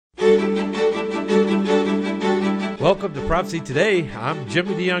Welcome to Prophecy Today. I'm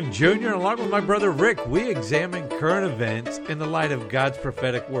Jimmy DeYoung Jr. Along with my brother Rick. We examine current events in the light of God's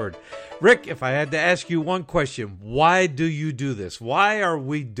prophetic word. Rick, if I had to ask you one question, why do you do this? Why are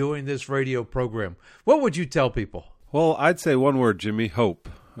we doing this radio program? What would you tell people? Well, I'd say one word, Jimmy: hope.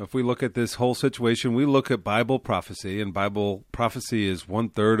 If we look at this whole situation, we look at Bible prophecy, and Bible prophecy is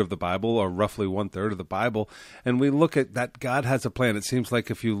 1/3 of the Bible, or roughly 1/3 of the Bible, and we look at that God has a plan. It seems like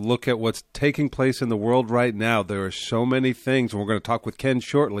if you look at what's taking place in the world right now, there are so many things, and we're going to talk with Ken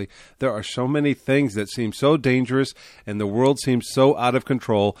shortly, there are so many things that seem so dangerous, and the world seems so out of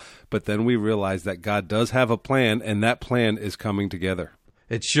control, but then we realize that God does have a plan, and that plan is coming together.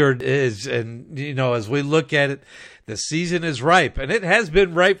 It sure is. And, you know, as we look at it, the season is ripe. And it has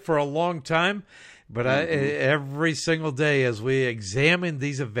been ripe for a long time. But every single day as we examine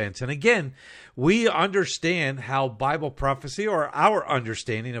these events, and again, we understand how Bible prophecy, or our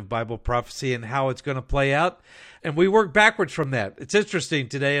understanding of Bible prophecy and how it's going to play out, and we work backwards from that. It's interesting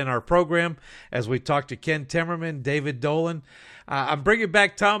today in our program as we talk to Ken Timmerman, David Dolan. I'm bringing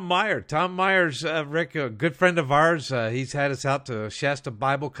back Tom Meyer. Tom Meyer's, Rick, a good friend of ours. He's had us out to Shasta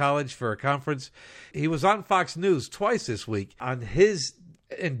Bible College for a conference. He was on Fox News twice this week on his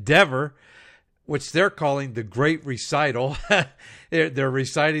endeavor, which they're calling the Great Recital. They're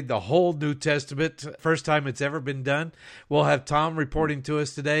reciting the whole New Testament. First time it's ever been done. We'll have Tom reporting to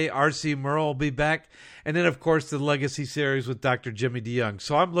us today. R.C. Merle will be back. And then, of course, the Legacy series with Dr. Jimmy DeYoung.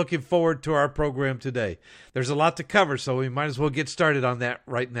 So I'm looking forward to our program today. There's a lot to cover, so we might as well get started on that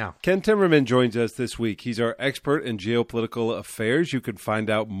right now. Ken Timmerman joins us this week. He's our expert in geopolitical affairs. You can find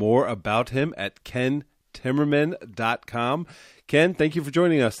out more about him at kentimmerman.com. Ken, thank you for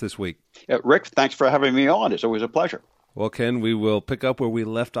joining us this week. Rick, thanks for having me on. It's always a pleasure. Well, Ken, we will pick up where we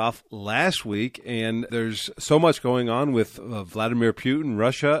left off last week, and there's so much going on with Vladimir Putin,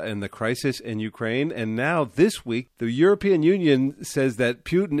 Russia, and the crisis in Ukraine. And now this week, the European Union says that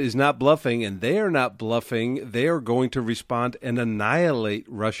Putin is not bluffing, and they are not bluffing. They are going to respond and annihilate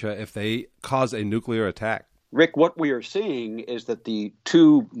Russia if they cause a nuclear attack. Rick, what we are seeing is that the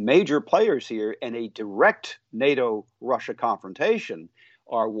two major players here in a direct NATO-Russia confrontation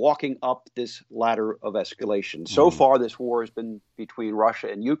are walking up this ladder of escalation. So far, this war has been between Russia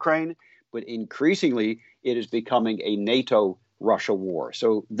and Ukraine, but increasingly it is becoming a NATO-Russia war.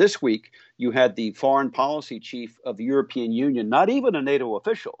 So this week, you had the foreign policy chief of the European Union, not even a NATO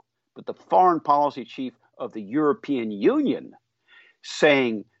official, but the foreign policy chief of the European Union,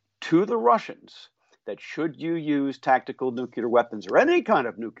 saying to the Russians that should you use tactical nuclear weapons or any kind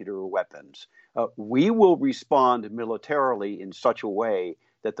of nuclear weapons, we will respond militarily in such a way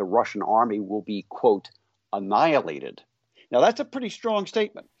that the Russian army will be, quote, annihilated. Now, that's a pretty strong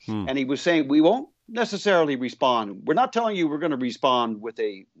statement. And he was saying we won't necessarily respond. We're not telling you we're going to respond with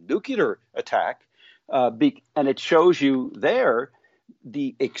a nuclear attack. And it shows you there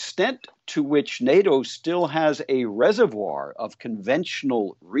the extent to which NATO still has a reservoir of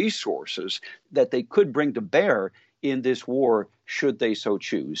conventional resources that they could bring to bear in this war, should they so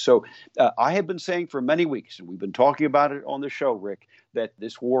choose. So I have been saying for many weeks, and we've been talking about it on the show, Rick, that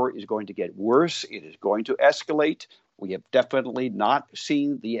this war is going to get worse. It is going to escalate. We have definitely not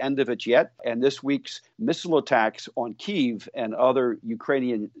seen the end of it yet. And this week's missile attacks on Kyiv and other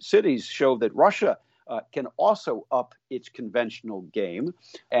Ukrainian cities show that Russia can also up its conventional game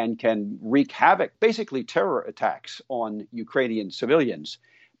and can wreak havoc, basically terror attacks on Ukrainian civilians.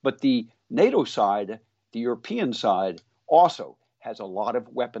 But the NATO side, the European side, also has a lot of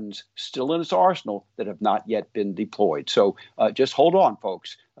weapons still in its arsenal that have not yet been deployed. So just hold on,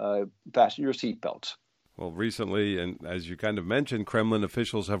 folks. Fasten your seatbelts. Well, recently, and as you kind of mentioned, Kremlin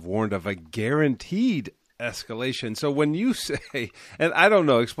officials have warned of a guaranteed escalation. So when you say, and I don't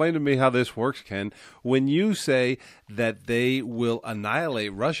know, explain to me how this works, Ken, when you say that they will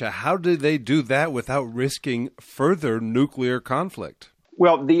annihilate Russia, how do they do that without risking further nuclear conflict?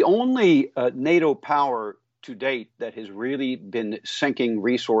 Well, the only NATO power to date that has really been sinking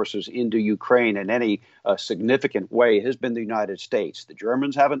resources into Ukraine in any significant way has been the United States. The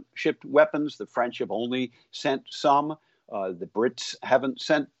Germans haven't shipped weapons. The French have only sent some. The Brits haven't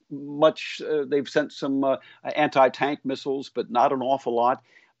sent much. They've sent some anti-tank missiles, but not an awful lot.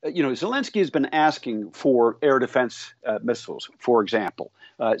 Zelensky has been asking for air defense missiles, for example,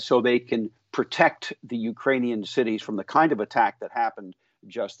 so they can protect the Ukrainian cities from the kind of attack that happened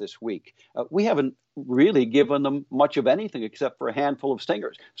just this week. We haven't really given them much of anything except for a handful of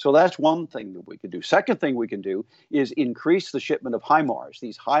Stingers. So that's one thing that we could do. Second thing we can do is increase the shipment of HIMARS,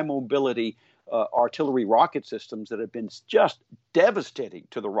 these high mobility artillery rocket systems that have been just devastating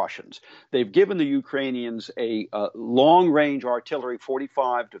to the Russians. They've given the Ukrainians a long-range artillery,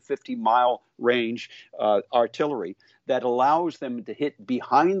 45 to 50-mile range artillery that allows them to hit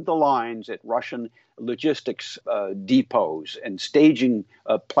behind the lines at Russian logistics depots and staging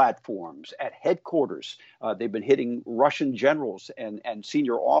platforms, at headquarters. They've been hitting Russian generals and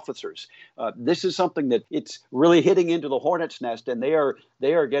senior officers. This is something that it's really hitting into the hornet's nest, and they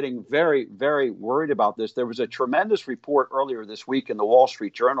are getting very, very worried about this. There was a tremendous report earlier this week in the Wall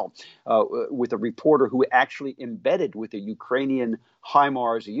Street Journal with a reporter who actually embedded with a Ukrainian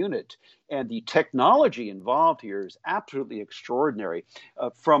HIMARS unit. And the technology involved here is absolutely extraordinary.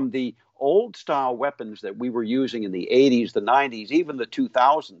 From the old style weapons that we were using in the 80s, the 90s, even the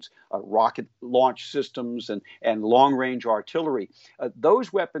 2000s, rocket launch systems and long range artillery,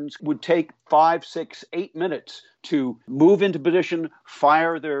 those weapons would take 5, 6, 8 minutes to move into position,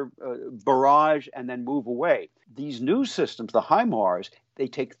 fire their barrage, and then move away. These new systems, the HIMARS, they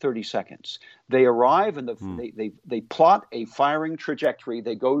take 30 seconds. They arrive and they plot a firing trajectory.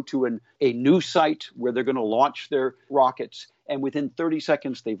 They go to a new site where they're going to launch their rockets. And within 30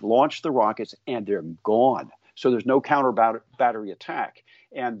 seconds, they've launched the rockets and they're gone. So there's no counter battery attack.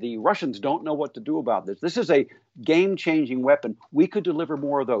 And the Russians don't know what to do about this. This is a game-changing weapon. We could deliver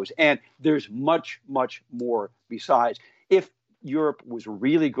more of those. And there's much, much more besides. If Europe was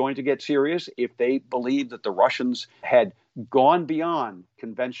really going to get serious, if they believed that the Russians had gone beyond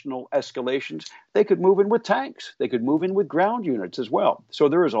conventional escalations, they could move in with tanks. They could move in with ground units as well. So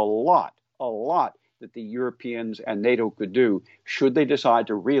there is a lot that the Europeans and NATO could do should they decide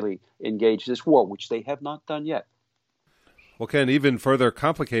to really engage this war, which they have not done yet. Well, Ken, even further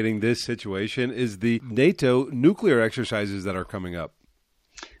complicating this situation is the NATO nuclear exercises that are coming up.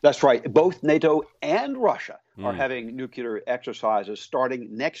 That's right. Both NATO and Russia are having nuclear exercises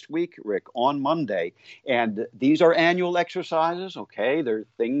starting next week, Rick, on Monday. And these are annual exercises, okay? They're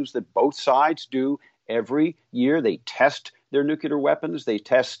things that both sides do every year. They test their nuclear weapons. They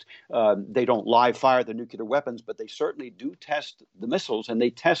test, they don't live fire the nuclear weapons, but they certainly do test the missiles and they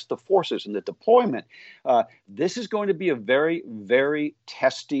test the forces and the deployment. This is going to be a very, very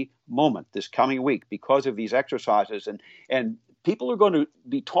testy moment this coming week because of these exercises. And people are going to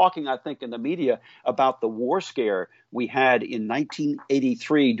be talking, I think, in the media about the war scare we had in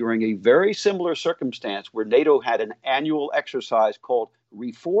 1983 during a very similar circumstance where NATO had an annual exercise called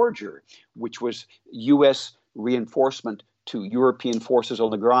Reforger, which was U.S. reinforcement to European forces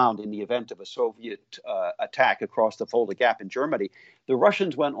on the ground in the event of a Soviet attack across the Fulda Gap in Germany. The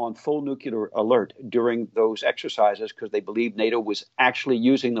Russians went on full nuclear alert during those exercises because they believed NATO was actually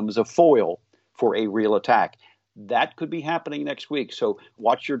using them as a foil for a real attack. That could be happening next week. So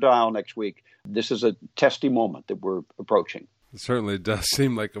watch your dial next week. This is a testy moment that we're approaching. It certainly does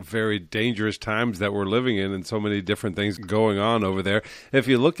seem like a very dangerous times that we're living in and so many different things going on over there. If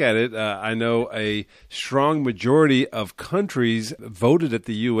you look at it, I know a strong majority of countries voted at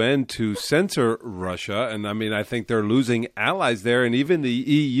the UN to censor Russia. And I mean, I think they're losing allies there. And even the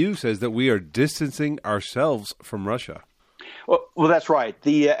EU says that we are distancing ourselves from Russia. Well, that's right.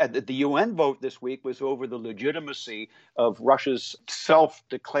 The UN vote this week was over the legitimacy of Russia's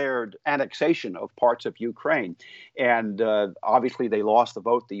self-declared annexation of parts of Ukraine. And obviously they lost the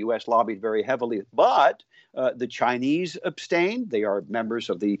vote. The U.S. lobbied very heavily. But the Chinese abstained. They are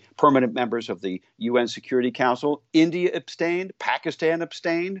permanent members of the UN Security Council. India abstained. Pakistan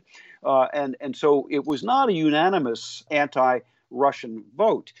abstained. And so it was not a unanimous anti-Russian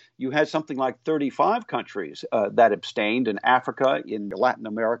vote. You had something like 35 countries that abstained in Africa, in Latin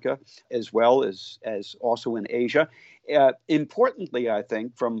America, as well as also in Asia. Importantly, I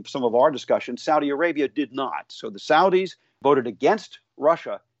think, from some of our discussions, Saudi Arabia did not. So the Saudis voted against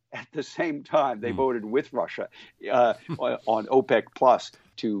Russia. At the same time, they voted with Russia on OPEC Plus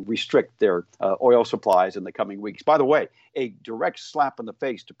to restrict their oil supplies in the coming weeks. By the way, a direct slap in the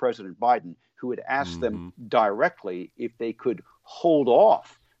face to President Biden, who had asked them directly if they could hold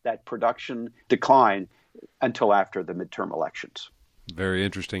off that production decline until after the midterm elections. Very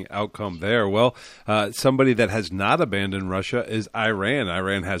interesting outcome there. Well, somebody that has not abandoned Russia is Iran.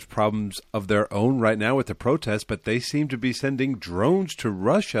 Iran has problems of their own right now with the protests, but they seem to be sending drones to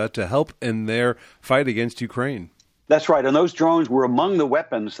Russia to help in their fight against Ukraine. That's right. And those drones were among the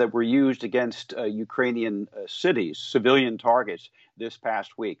weapons that were used against Ukrainian cities, civilian targets, this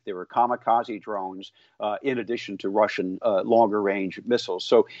past week. There were kamikaze drones in addition to Russian longer-range missiles.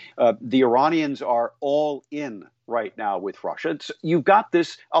 So the Iranians are all in right now with Russia. You've got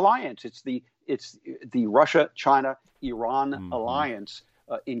this alliance. It's the Russia-China-Iran alliance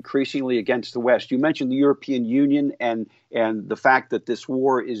increasingly against the West. You mentioned the European Union and the fact that this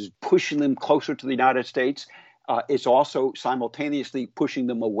war is pushing them closer to the United States. It's also simultaneously pushing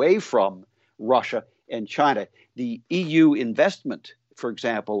them away from Russia and China. The EU investment, for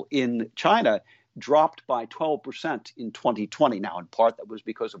example, in China dropped by 12% in 2020. Now, in part, that was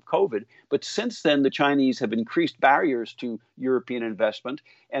because of COVID. But since then, the Chinese have increased barriers to European investment.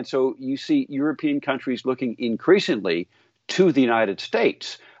 And so you see European countries looking increasingly to the United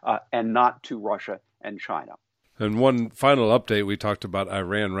States and not to Russia and China. And one final update, we talked about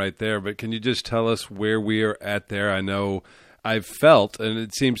Iran right there, but can you just tell us where we are at there? I know I've felt, and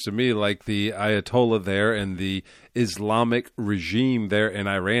it seems to me like the Ayatollah there and the Islamic regime there in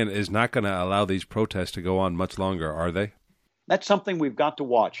Iran is not going to allow these protests to go on much longer, are they? That's something we've got to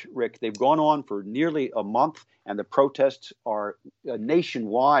watch, Rick. They've gone on for nearly a month, and the protests are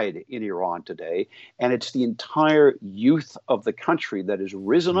nationwide in Iran today. And it's the entire youth of the country that has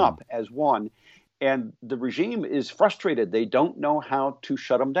risen up as one. And the regime is frustrated. They don't know how to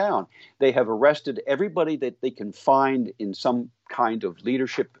shut them down. They have arrested everybody that they can find in some kind of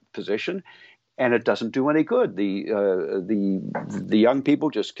leadership position, and it doesn't do any good. The young people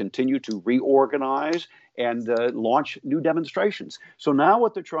just continue to reorganize and launch new demonstrations. So now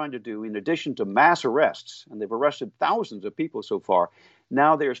what they're trying to do, in addition to mass arrests, and they've arrested thousands of people so far,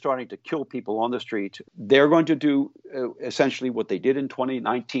 now they're starting to kill people on the street. They're going to do essentially what they did in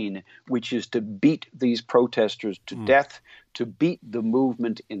 2019, which is to beat these protesters to death, to beat the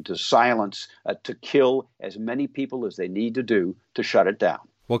movement into silence, to kill as many people as they need to do to shut it down.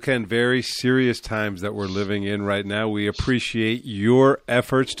 Well, Ken, very serious times that we're living in right now. We appreciate your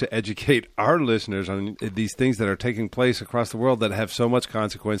efforts to educate our listeners on these things that are taking place across the world that have so much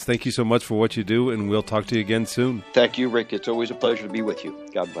consequence. Thank you so much for what you do, and we'll talk to you again soon. Thank you, Rick. It's always a pleasure to be with you.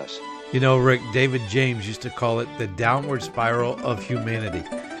 God bless. You know, Rick, David James used to call it the downward spiral of humanity.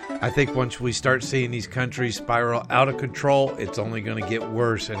 I think once we start seeing these countries spiral out of control, it's only going to get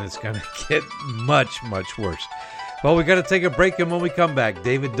worse, and it's going to get much, much worse. Well, we got to take a break, and when we come back,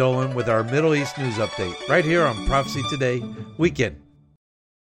 David Dolan with our Middle East news update right here on Prophecy Today Weekend.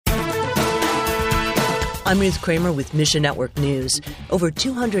 I'm Ruth Kramer with Mission Network News. Over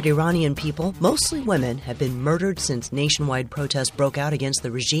 200 Iranian people, mostly women, have been murdered since nationwide protests broke out against the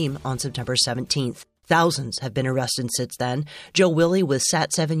regime on September 17th. Thousands have been arrested since then. Joe Willie with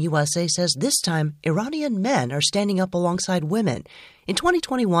Sat7 USA says this time Iranian men are standing up alongside women. In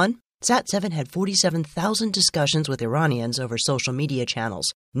 2021, Sat7 had 47,000 discussions with Iranians over social media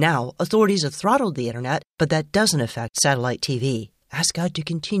channels. Now, authorities have throttled the internet, but that doesn't affect satellite TV. Ask God to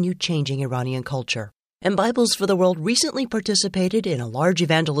continue changing Iranian culture. And Bibles for the World recently participated in a large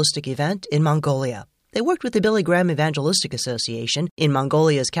evangelistic event in Mongolia. They worked with the Billy Graham Evangelistic Association in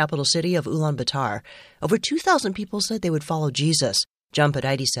Mongolia's capital city of Ulaanbaatar. Over 2,000 people said they would follow Jesus. John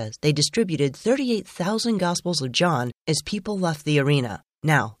Podaiti says they distributed 38,000 Gospels of John as people left the arena.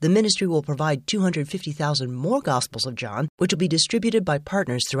 Now, the ministry will provide 250,000 more Gospels of John, which will be distributed by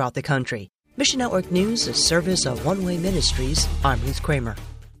partners throughout the country. Mission Network News, a service of One Way Ministries. I'm Ruth Kramer.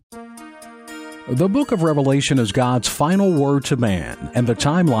 The book of Revelation is God's final word to man and the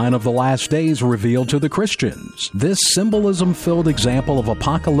timeline of the last days revealed to the Christians. This symbolism-filled example of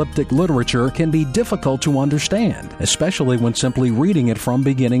apocalyptic literature can be difficult to understand, especially when simply reading it from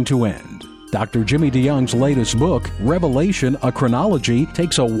beginning to end. Dr. Jimmy DeYoung's latest book, Revelation, A Chronology,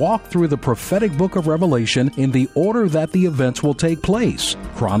 takes a walk through the prophetic book of Revelation in the order that the events will take place,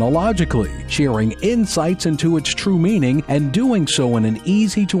 chronologically, sharing insights into its true meaning and doing so in an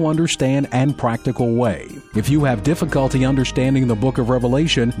easy-to-understand and practical way. If you have difficulty understanding the book of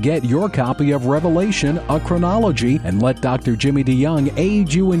Revelation, get your copy of Revelation, A Chronology, and let Dr. Jimmy DeYoung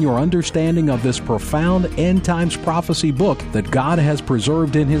aid you in your understanding of this profound end-times prophecy book that God has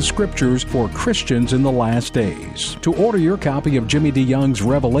preserved in His Scriptures for Christians in the last days. To order your copy of Jimmy DeYoung's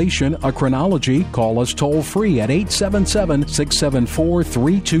Revelation, A Chronology, call us toll-free at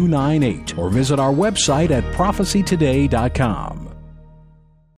 877-674-3298 or visit our website at prophecytoday.com.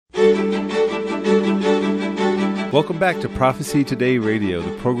 Welcome back to Prophecy Today Radio,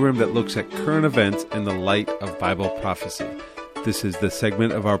 the program that looks at current events in the light of Bible prophecy. This is the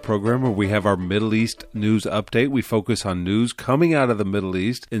segment of our program where we have our Middle East news update. We focus on news coming out of the Middle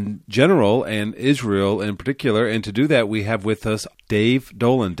East in general and Israel in particular. And to do that, we have with us Dave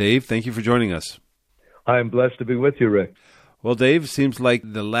Dolan. Dave, thank you for joining us. I'm blessed to be with you, Rick. Well, Dave, seems like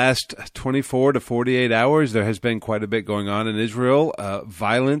the last 24 to 48 hours, there has been quite a bit going on in Israel.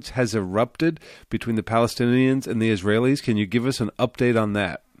 Violence has erupted between the Palestinians and the Israelis. Can you give us an update on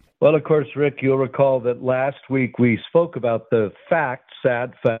that? Well, of course, Rick, you'll recall that last week we spoke about the sad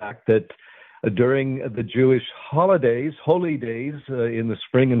fact, that during the Jewish holidays, holy days, in the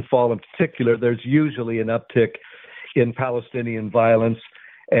spring and fall in particular, there's usually an uptick in Palestinian violence.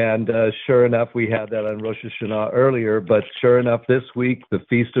 And sure enough, we had that on Rosh Hashanah earlier, but sure enough, this week, the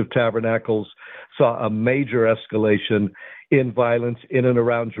Feast of Tabernacles saw a major escalation in violence in and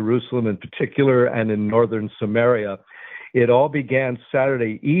around Jerusalem in particular and in northern Samaria. It all began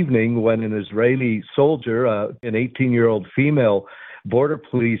Saturday evening when an Israeli soldier, an 18-year-old female border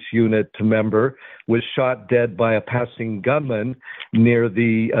police unit member, was shot dead by a passing gunman near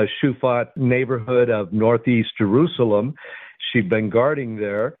the Shufat neighborhood of northeast Jerusalem. She'd been guarding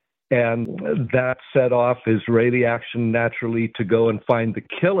there, and that set off Israeli action naturally to go and find the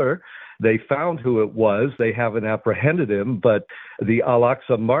killer. They found who it was. They haven't apprehended him, but the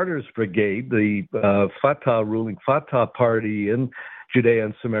Al-Aqsa Martyrs Brigade, the ruling Fatah party in Judea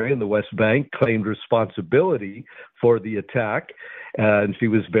and Samaria in the West Bank, claimed responsibility for the attack, and she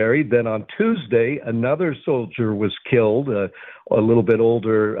was buried. Then on Tuesday, another soldier was killed, a little bit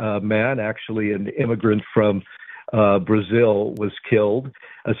older man, actually an immigrant from Brazil, was killed,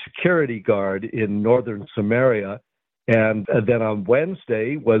 a security guard in northern Samaria. And then on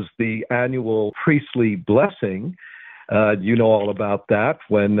Wednesday was the annual priestly blessing. You know all about that,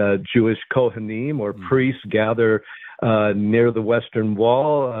 when Jewish Kohanim or priests gather near the Western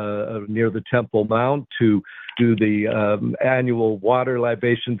Wall, near the Temple Mount, to do the annual water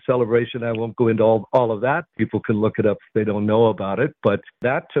libation celebration. I won't go into all of that. People can look it up if they don't know about it. But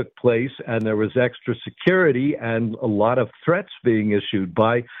that took place, and there was extra security and a lot of threats being issued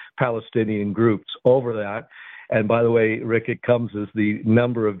by Palestinian groups over that. And by the way, Rick, it comes as the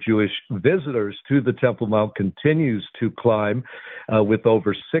number of Jewish visitors to the Temple Mount continues to climb, with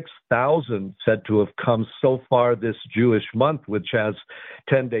over 6,000 said to have come so far this Jewish month, which has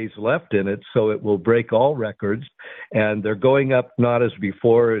 10 days left in it, so it will break all records. And they're going up not as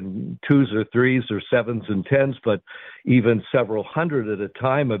before in 2s or 3s or 7s and 10s, but even several hundred at a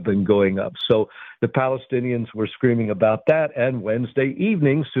time have been going up. So the Palestinians were screaming about that. And Wednesday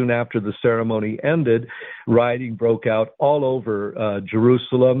evening, soon after the ceremony ended, rioting broke out all over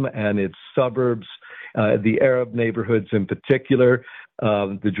Jerusalem and its suburbs, the Arab neighborhoods in particular.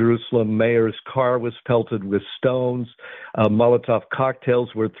 The Jerusalem mayor's car was pelted with stones. Molotov cocktails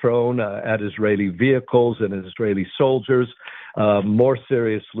were thrown at Israeli vehicles and Israeli soldiers. More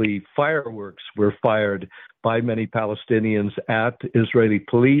seriously, fireworks were fired by many Palestinians at Israeli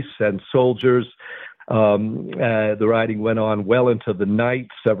police and soldiers. The rioting went on well into the night.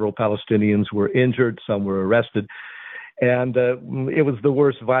 Several Palestinians were injured. Some were arrested. And it was the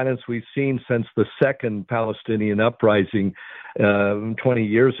worst violence we've seen since the second Palestinian uprising 20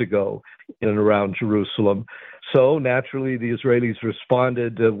 years ago in and around Jerusalem. So naturally, the Israelis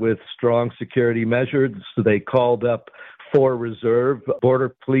responded with strong security measures. So they called up 4 reserve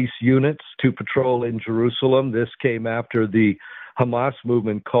border police units to patrol in Jerusalem. This came after the Hamas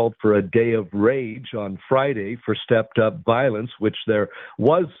movement called for a day of rage on Friday for stepped-up violence, which there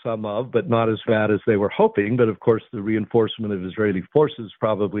was some of, but not as bad as they were hoping. But, of course, the reinforcement of Israeli forces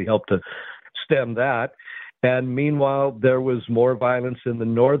probably helped to stem that. And meanwhile, there was more violence in the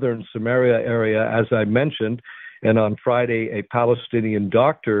northern Samaria area, as I mentioned. And on Friday, a Palestinian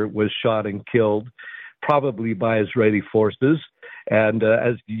doctor was shot and killed, probably by Israeli forces. And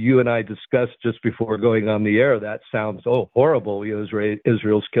as you and I discussed just before going on the air, that sounds, horrible.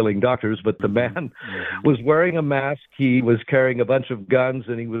 Israel's killing doctors. But the man was wearing a mask. He was carrying a bunch of guns,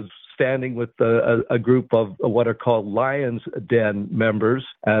 and he was standing with a group of what are called Lions Den members.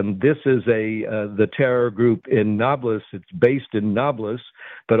 And this is the terror group in Nablus. It's based in Nablus,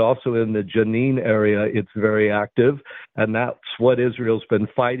 but also in the Jenin area, it's very active. And that's what Israel's been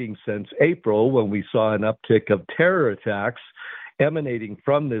fighting since April, when we saw an uptick of terror attacks emanating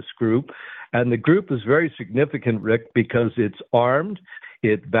from this group. And the group is very significant, Rick, because it's armed.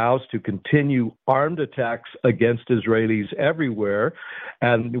 It vows to continue armed attacks against Israelis everywhere.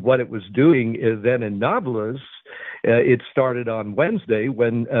 And what it was doing is then in Nablus, it started on Wednesday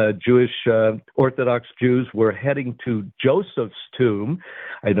when Jewish Orthodox Jews were heading to Joseph's tomb.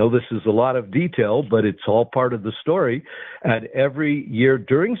 I know this is a lot of detail, but it's all part of the story. And every year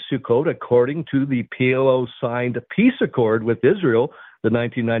during Sukkot, according to the PLO signed peace accord with Israel, the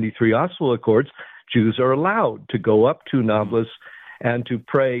 1993 Oslo Accords, Jews are allowed to go up to Nablus and to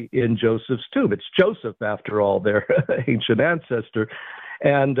pray in Joseph's tomb. It's Joseph, after all, their ancient ancestor.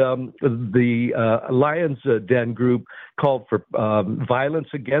 And the Lions Den group called for violence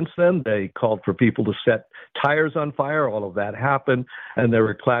against them. They called for people to set tires on fire. All of that happened, and there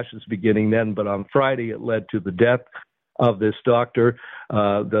were clashes beginning then. But on Friday, it led to the death of this doctor,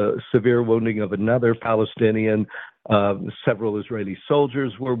 the severe wounding of another Palestinian. Several Israeli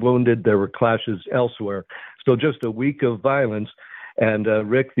soldiers were wounded. There were clashes elsewhere. So just a week of violence. And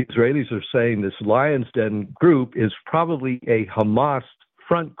Rick, the Israelis are saying this Lions Den group is probably a Hamas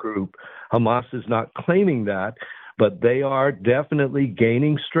front group. Hamas is not claiming that, but they are definitely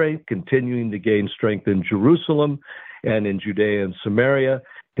gaining strength, continuing to gain strength in Jerusalem and in Judea and Samaria,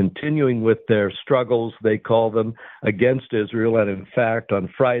 continuing with their struggles, they call them, against Israel. And in fact,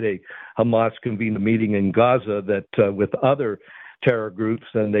 on Friday, Hamas convened a meeting in Gaza that with other terror groups,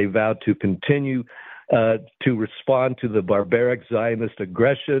 and they vowed to continue to respond to the barbaric Zionist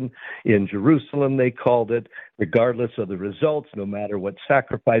aggression in Jerusalem, they called it, regardless of the results, no matter what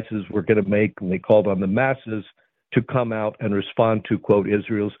sacrifices we're going to make. And they called on the masses to come out and respond to, quote,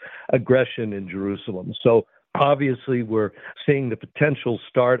 Israel's aggression in Jerusalem. So obviously, we're seeing the potential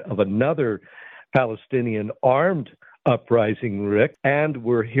start of another Palestinian armed uprising, Rick, and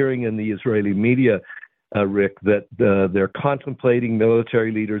we're hearing in the Israeli media, Rick, that they're contemplating,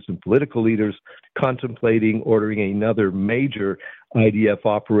 military leaders and political leaders contemplating ordering another major IDF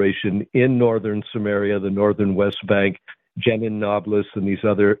operation in northern Samaria, the northern West Bank, Jenin, Nablus, and these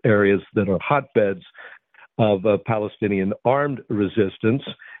other areas that are hotbeds of Palestinian armed resistance,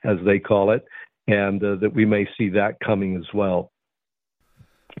 as they call it, and that we may see that coming as well.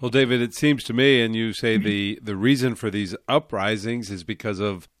 Well, David, it seems to me, and you say the reason for these uprisings is because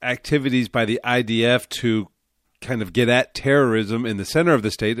of activities by the IDF to kind of get at terrorism in the center of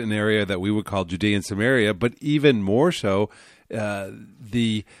the state, an area that we would call Judea and Samaria, but even more so,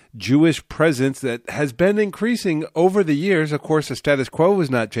 the Jewish presence that has been increasing over the years. Of course, the status quo is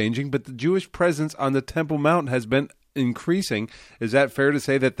not changing, but the Jewish presence on the Temple Mount has been increasing. Is that fair to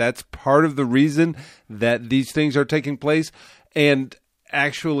say that that's part of the reason that these things are taking place and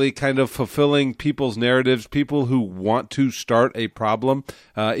actually kind of fulfilling people's narratives, people who want to start a problem,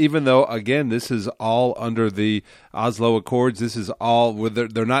 even though, again, this is all under the Oslo Accords. This is all,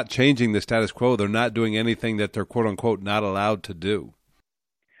 they're not changing the status quo. They're not doing anything that they're, quote unquote, not allowed to do.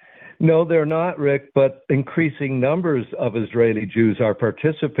 No, they're not, Rick, but increasing numbers of Israeli Jews are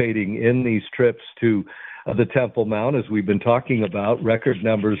participating in these trips to the Temple Mount, as we've been talking about, record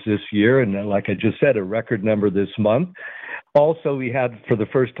numbers this year, and like I just said, a record number this month. Also, we had, for the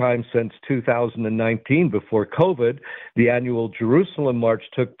first time since 2019, before COVID, the annual Jerusalem March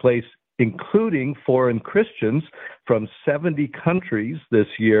took place, including foreign Christians from 70 countries this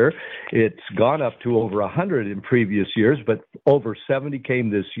year. It's gone up to over 100 in previous years, but over 70 came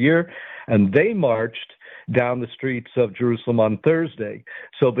this year, and they marched down the streets of Jerusalem on Thursday.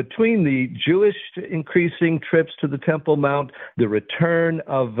 So between the Jewish increasing trips to the Temple Mount, the return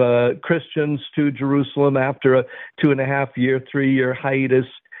of Christians to Jerusalem after a 2.5-year, 3-year hiatus,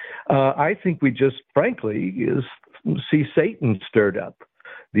 I think we just, frankly, see Satan stirred up.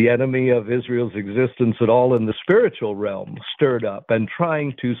 The enemy of Israel's existence at all in the spiritual realm stirred up and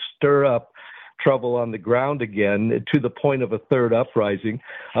trying to stir up trouble on the ground again to the point of a third uprising.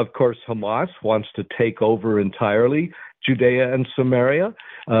 Of course, Hamas wants to take over entirely Judea and Samaria,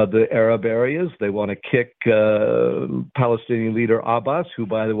 the Arab areas. They want to kick Palestinian leader Abbas, who,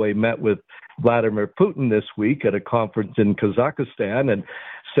 by the way, met with Vladimir Putin this week at a conference in Kazakhstan and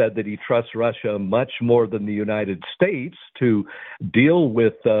said that he trusts Russia much more than the United States to deal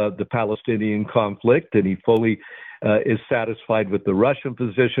with the Palestinian conflict, and he fully is satisfied with the Russian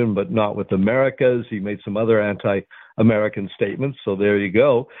position, but not with America's. He made some other anti-American statements, so there you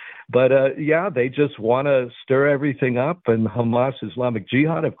go. But they just want to stir everything up. And Hamas, Islamic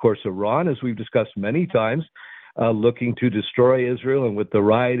Jihad, of course, Iran, as we've discussed many times, looking to destroy Israel, and with the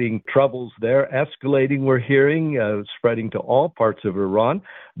rioting troubles there escalating, we're hearing, spreading to all parts of Iran,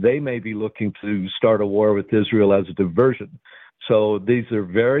 they may be looking to start a war with Israel as a diversion. So these are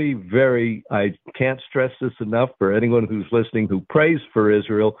very, very, I can't stress this enough for anyone who's listening who prays for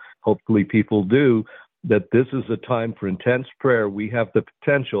Israel, hopefully people do, that this is a time for intense prayer. We have the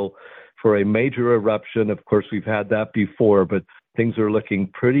potential for a major eruption. Of course, we've had that before, but things are looking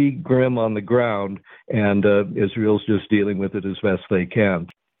pretty grim on the ground, and Israel's just dealing with it as best they can.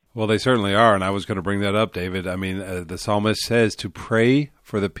 Well, they certainly are, and I was going to bring that up, David. I mean, the psalmist says to pray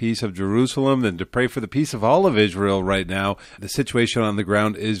for the peace of Jerusalem and to pray for the peace of all of Israel right now. The situation on the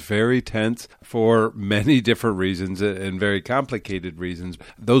ground is very tense for many different reasons and very complicated reasons.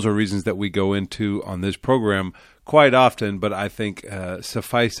 Those are reasons that we go into on this program quite often, but I think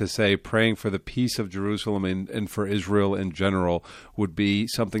suffice to say, praying for the peace of Jerusalem and for Israel in general would be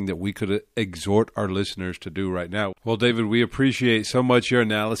something that we could exhort our listeners to do right now. Well, David, we appreciate so much your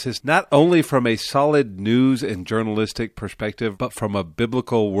analysis, not only from a solid news and journalistic perspective, but from a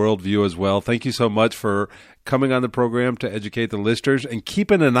biblical worldview as well. Thank you so much for coming on the program to educate the listeners and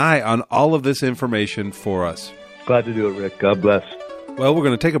keeping an eye on all of this information for us. Glad to do it, Rick. God bless. Well, we're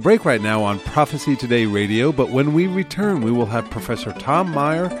going to take a break right now on Prophecy Today Radio, but when we return, we will have Professor Tom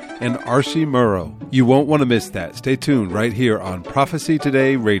Meyer and R.C. Murrow. You won't want to miss that. Stay tuned right here on Prophecy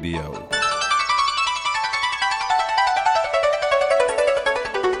Today Radio.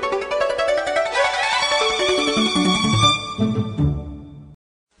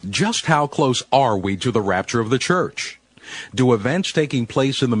 Just how close are we to the rapture of the church? Do events taking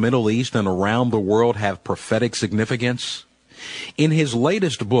place in the Middle East and around the world have prophetic significance? In his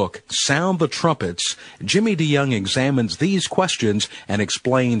latest book, Sound the Trumpets, Jimmy DeYoung examines these questions and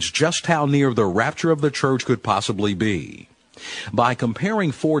explains just how near the rapture of the church could possibly be. By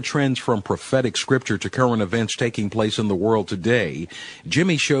comparing 4 trends from prophetic scripture to current events taking place in the world today,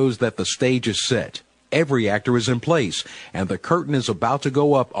 Jimmy shows that the stage is set, every actor is in place, and the curtain is about to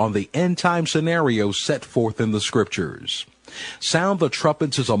go up on the end-time scenario set forth in the scriptures. Sound the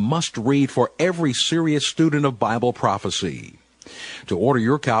Trumpets is a must-read for every serious student of Bible prophecy. To order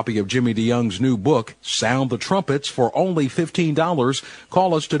your copy of Jimmy DeYoung's new book, Sound the Trumpets, for only $15,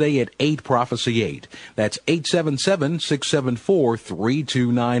 call us today at 8-Prophecy-8. That's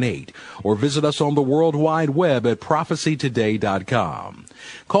 877-674-3298. Or visit us on the World Wide Web at prophecytoday.com.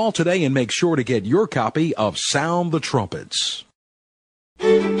 Call today and make sure to get your copy of Sound the Trumpets.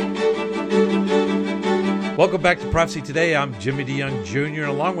 Welcome back to Prophecy Today. I'm Jimmy DeYoung Jr.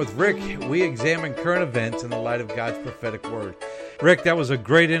 Along with Rick, we examine current events in the light of God's prophetic word. Rick, that was a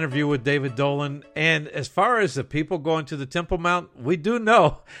great interview with David Dolan. And as far as the people going to the Temple Mount, we do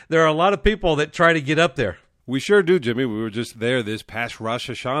know there are a lot of people that try to get up there. We sure do, Jimmy. We were just there this past Rosh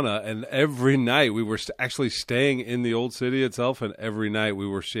Hashanah, and every night we were actually staying in the Old City itself, and every night we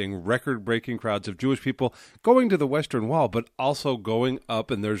were seeing record-breaking crowds of Jewish people going to the Western Wall, but also going up,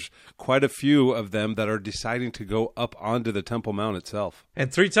 and there's quite a few of them that are deciding to go up onto the Temple Mount itself.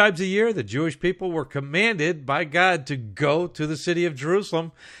 And 3 times a year, the Jewish people were commanded by God to go to the city of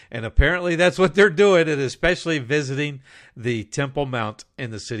Jerusalem, and apparently that's what they're doing, and especially visiting the Temple Mount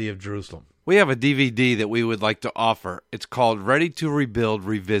in the city of Jerusalem. We have a DVD that we would like to offer. It's called Ready to Rebuild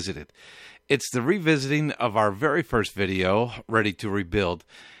Revisited. It's the revisiting of our very first video, Ready to Rebuild,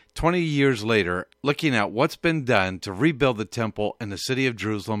 20 years later, looking at what's been done to rebuild the temple in the city of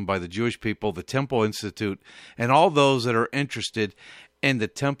Jerusalem by the Jewish people, the Temple Institute, and all those that are interested in the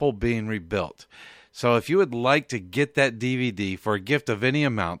temple being rebuilt. So if you would like to get that DVD for a gift of any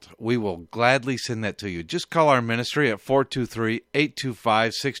amount, we will gladly send that to you. Just call our ministry at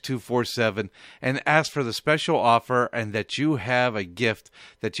 423-825-6247 and ask for the special offer and that you have a gift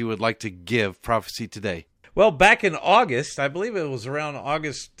that you would like to give Prophecy Today. Well, back in August, I believe it was around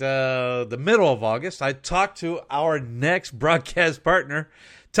August, the middle of August, I talked to our next broadcast partner,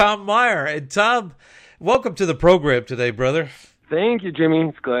 Tom Meyer. And Tom, welcome to the program today, brother. Thank you, Jimmy.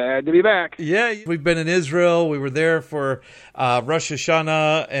 It's glad to be back. Yeah, we've been in Israel. We were there for Rosh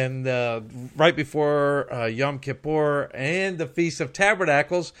Hashanah and right before Yom Kippur and the Feast of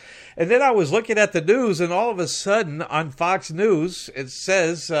Tabernacles. And then I was looking at the news, and all of a sudden on Fox News, it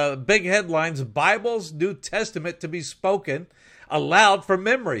says, big headlines, Bible's New Testament to be spoken aloud from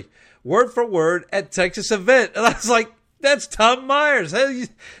memory, word for word at Texas event. And I was like, that's Tom Myers. Hey,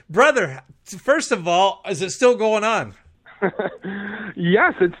 brother, first of all, is it still going on?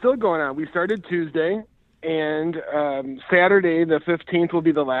 Yes, it's still going on. We started Tuesday, and Saturday, the 15th, will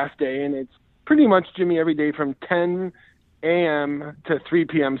be the last day, and it's pretty much, Jimmy, every day from 10 a.m. to 3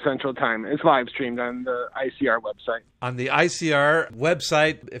 p.m. Central Time. It's live streamed on the ICR website. On the ICR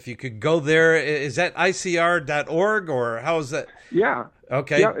website, if you could go there, is that ICR.org, or how is that? Yeah.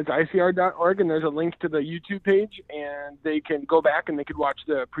 Okay. Yeah, it's ICR.org, and there's a link to the YouTube page, and they can go back and they could watch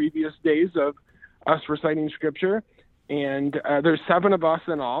the previous days of us reciting Scripture. And there's 7 of us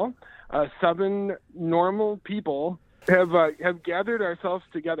in all. 7 normal people have gathered ourselves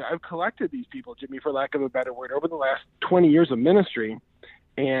together. I've collected these people, Jimmy, for lack of a better word, over the last 20 years of ministry,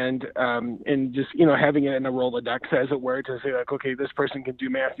 and just having it in a Rolodex, as it were, to say like, okay, this person can do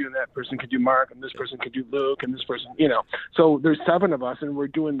Matthew, and that person can do Mark, and this person can do Luke, and this person, So there's 7 of us, and we're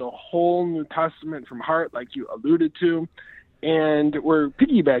doing the whole New Testament from heart, like you alluded to. And we're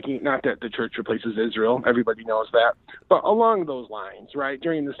piggybacking, not that the church replaces Israel, everybody knows that, but along those lines, right?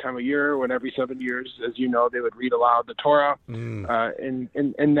 During this time of year, when every 7 years, as you know, they would read aloud the Torah in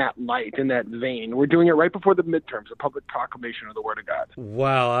that light, in that vein. We're doing it right before the midterms, a public proclamation of the Word of God.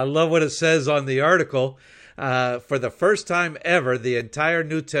 Wow, I love what it says on the article. For the first time ever, the entire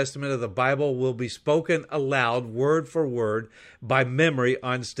New Testament of the Bible will be spoken aloud, word for word, by memory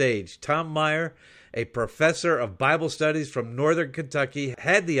on stage. Tom Meyer, a professor of Bible studies from Northern Kentucky,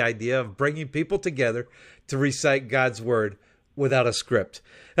 had the idea of bringing people together to recite God's Word without a script.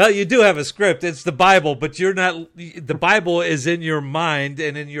 You do have a script. It's the Bible, but you're not. The Bible is in your mind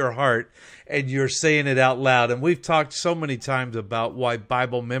and in your heart, and you're saying it out loud. And we've talked so many times about why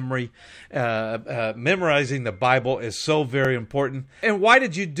Bible memory, memorizing the Bible is so very important. And why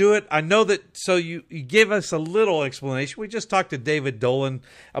did you do it? I know that. So you gave us a little explanation. We just talked to David Dolan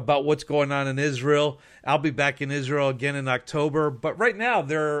about what's going on in Israel. I'll be back in Israel again in October. But right now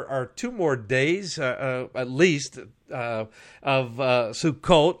there are 2 more days, at least, of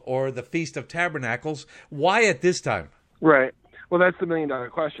Sukkot, or the Feast of Tabernacles. Why at this time? Right. Well, that's the million-dollar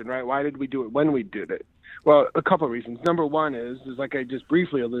question, right? Why did we do it when we did it? Well, a couple of reasons. Number one is like I just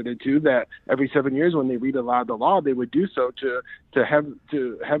briefly alluded to, that every 7 years when they read aloud the law, they would do so to have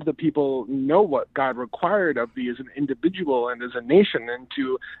the people know what God required of thee as an individual and as a nation,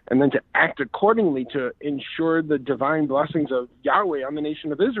 and then to act accordingly to ensure the divine blessings of Yahweh on the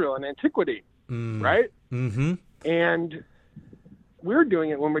nation of Israel in antiquity, right? Mm-hmm. And we're doing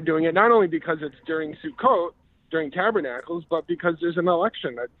it when we're doing it, not only because it's during Sukkot, during Tabernacles, but because there's an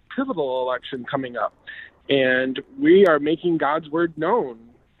election, a pivotal election coming up. And we are making God's word known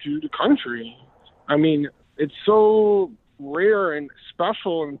to the country. I mean, it's so rare and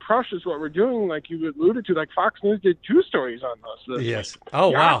special and precious what we're doing, like you alluded to. Like Fox News did 2 stories on us. Yes. Oh,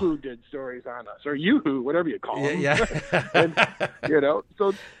 wow. Yahoo did stories on us, or Yoo-hoo, whatever you call them. Yeah. And,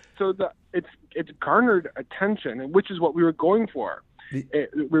 it's garnered attention, and which is what we were going for.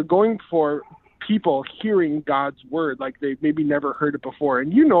 We're going for people hearing God's word like they maybe never heard it before.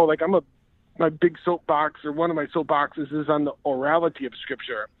 And like my big soapbox, or one of my soapboxes, is on the orality of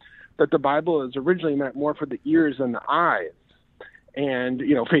Scripture, that the Bible is originally meant more for the ears than the eyes. And,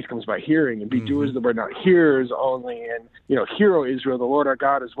 faith comes by hearing, and be doers of the word, not hearers only. And, hear, O Israel, the Lord our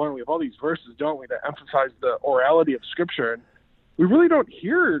God is one. We have all these verses, don't we, that emphasize the orality of Scripture. And we really don't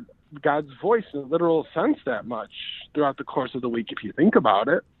hear God's voice in a literal sense that much throughout the course of the week, if you think about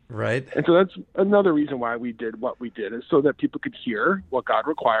it. Right. And so that's another reason why we did what we did, is so that people could hear what God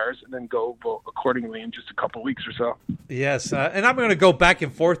requires and then go vote accordingly in just a couple of weeks or so. Yes. And I'm going to go back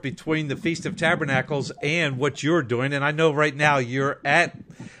and forth between the Feast of Tabernacles and what you're doing. And I know right now you're at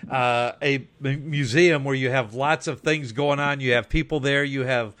a museum where you have lots of things going on. You have people there. You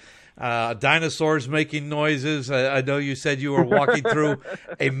have dinosaurs making noises. I know you said you were walking through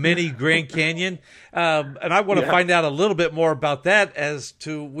a mini Grand Canyon. And I want to find out a little bit more about that, as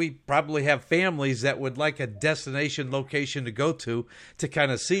to we probably have families that would like a destination location to go to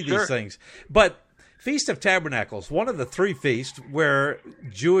kind of see these things. But Feast of Tabernacles, one of the 3 feasts where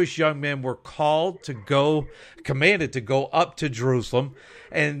Jewish young men were commanded to go up to Jerusalem.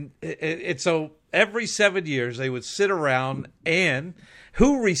 And so every 7 years they would sit around. And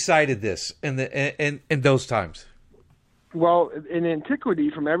who recited this in those times? Well, in antiquity,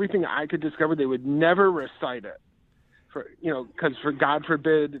 from everything I could discover, they would never recite it. Because for God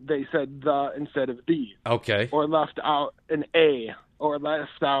forbid, they said the instead of the. Okay. Or left out an A, or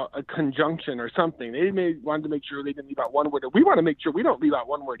left out a conjunction or something. They wanted to make sure they didn't leave out one word. We want to make sure we don't leave out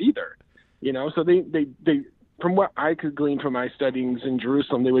one word either. So they from what I could glean from my studies in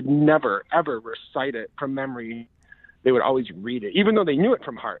Jerusalem, they would never, ever recite it from memory. They would always read it, even though they knew it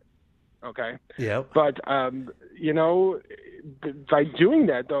from heart. Okay. Yeah. But, by doing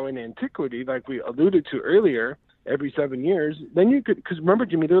that, though, in antiquity, like we alluded to earlier, every 7 years, then you could, because remember,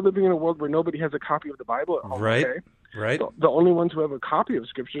 Jimmy, they're living in a world where nobody has a copy of the Bible at home. Right. Okay? Right. So the only ones who have a copy of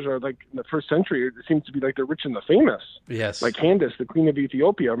Scriptures are, like, in the first century, it seems to be like the rich and the famous. Yes. Like Candace, the queen of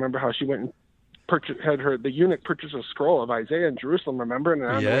Ethiopia. Remember how she went and had the eunuch purchase a scroll of Isaiah in Jerusalem, remember? And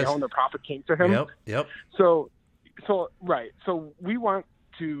on the way home, the prophet came to him. Yep. So right. So we want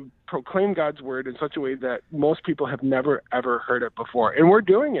to proclaim God's word in such a way that most people have never, ever heard it before. And we're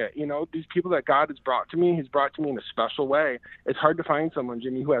doing it. These people that God has brought to me, he's brought to me in a special way. It's hard to find someone,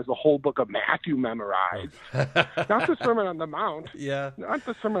 Jimmy, who has the whole book of Matthew memorized. Not the Sermon on the Mount. Yeah. Not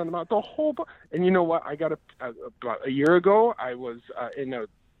the Sermon on the Mount, the whole book. And you know what? I got about a year ago, I was in a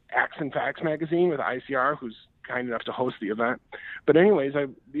Acts and Facts magazine with ICR, who's kind enough to host the event. But anyways, there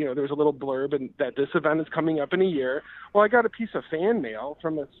was a little blurb and that this event is coming up in a year. Well, I got a piece of fan mail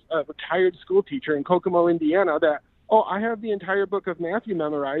from a retired school teacher in Kokomo, Indiana, that, I have the entire book of Matthew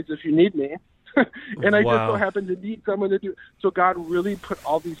memorized if you need me. And I just so happen to need someone to do. So God really put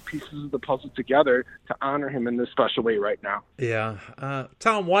all these pieces of the puzzle together to honor him in this special way right now. Yeah.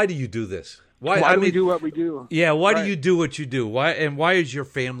 Tom, why do you do this? Why do we do what we do? Yeah, why do you do what you do? Why is your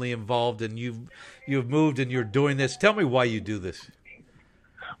family involved, and you've moved and you're doing this? Tell me why you do this.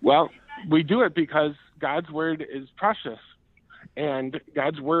 Well, we do it because God's word is precious, and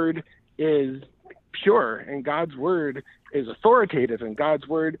God's word is pure, and God's word is authoritative, and God's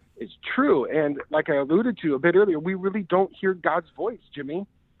word is true. And like I alluded to a bit earlier, we really don't hear God's voice, Jimmy.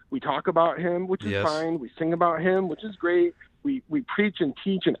 We talk about him, which is fine. We sing about him, which is great. We preach and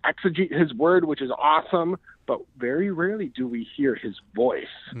teach and exegete his word, which is awesome. But very rarely do we hear his voice.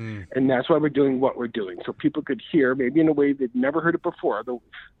 And that's why we're doing what we're doing. So people could hear, maybe in a way they've never heard it before.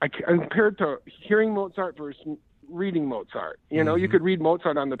 I compared to hearing Mozart versus reading Mozart. You know, you could read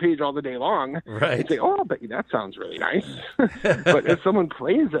Mozart on the page all the day long and say, oh, I bet you that sounds really nice. But if someone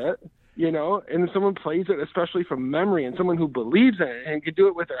plays it, you know, and if someone plays it, especially from memory, and someone who believes in it and can do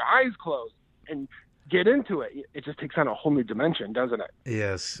it with their eyes closed and get into it, it just takes on a whole new dimension, doesn't it?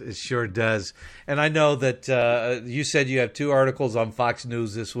 Yes, it sure does. And I know that you said you have 2 articles on Fox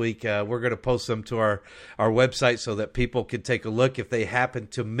News this week. We're going to post them to our website so that people can take a look if they happen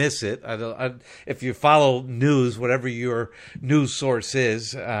to miss it. If you follow news, whatever your news source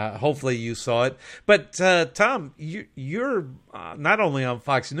is, hopefully you saw it. But Tom, you're not only on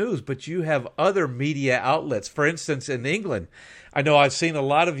Fox News, but you have other media outlets. For instance, in England, I know I've seen a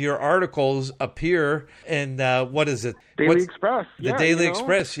lot of your articles appear in, what is it? Daily Express. The Daily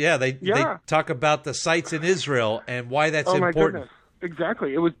Express, They talk about the sites in Israel and why that's important. My goodness.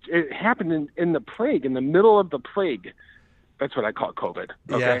 Exactly. It happened in the plague, in the middle of the plague. That's what I call COVID.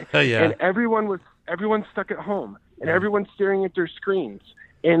 Okay? Yeah. And everyone's stuck at home, and everyone's staring at their screens.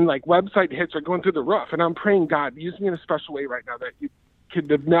 And like website hits are going through the roof. And I'm praying, God, use me in a special way right now that you could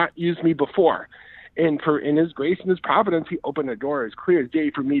have not used me before. And in his grace and his providence, he opened a door as clear as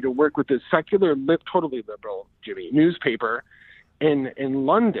day for me to work with this secular, totally liberal, Jimmy, newspaper in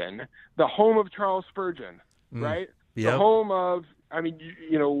London, the home of Charles Spurgeon, right? Yep. The home of,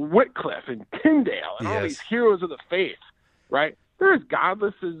 Wycliffe and Tyndale and all these heroes of the faith, right? They're as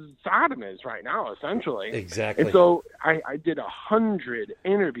godless as Sodom is right now, essentially. Exactly. And so I did 100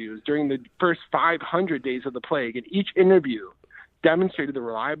 interviews during the first 500 days of the plague, and each interview demonstrated the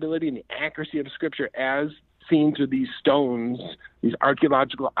reliability and the accuracy of Scripture as seen through these stones, these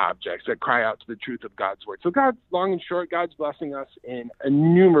archaeological objects that cry out to the truth of God's word. So God, long and short, God's blessing us in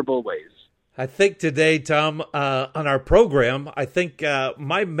innumerable ways. I think today, Tom, on our program, I think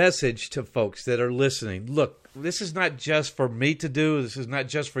my message to folks that are listening, look, this is not just for me to do. This is not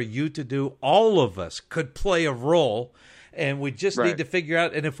just for you to do. All of us could play a role, and we just need to figure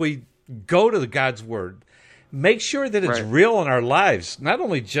out, and if we go to God's word, make sure that it's real in our lives, not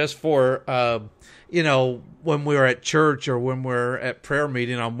only just for, when we're at church or when we're at prayer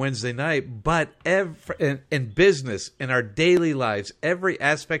meeting on Wednesday night, but in business, in our daily lives, every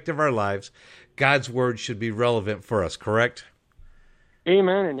aspect of our lives, God's word should be relevant for us, correct?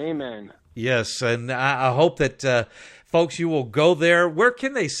 Amen and amen. Yes, and I hope that folks, you will go there. Where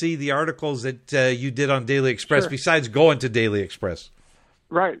can they see the articles that you did on Daily Express besides going to Daily Express?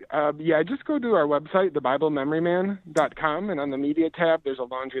 Right. Just go to our website, thebiblememoryman.com, and on the media tab, there's a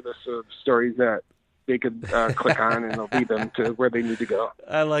laundry list of stories that they could click on, and it'll lead them to where they need to go.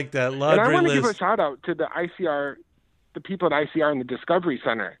 I like that laundry list. And I want to give a shout-out to the ICR, the people at ICR and the Discovery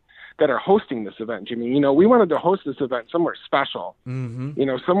Center that are hosting this event, Jimmy. We wanted to host this event somewhere special,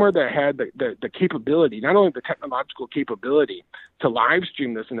 somewhere that had the capability, not only the technological capability to live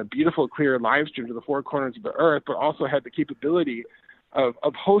stream this in a beautiful, clear live stream to the 4 corners of the earth, but also had the capability of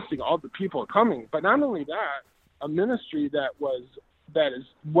hosting all the people coming. But not only that, a ministry that is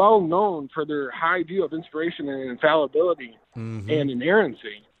well known for their high view of inspiration and infallibility and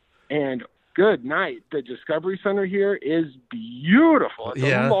inerrancy. And good night. The Discovery Center here is beautiful. It's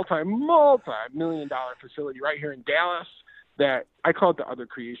a multi-million-dollar facility right here in Dallas that I call it the Other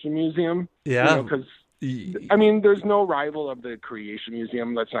Creation Museum. Yeah. Because there's no rival of the Creation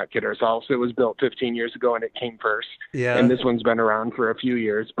Museum. Let's not kid ourselves. It was built 15 years ago, and it came first. Yeah. And this one's been around for a few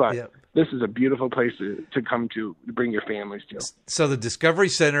years. But this is a beautiful place to come to bring your families to. So the Discovery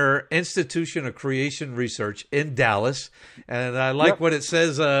Center, Institution of Creation Research in Dallas. And I like what it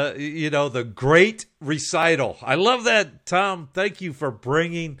says, the Great Recital. I love that, Tom. Thank you for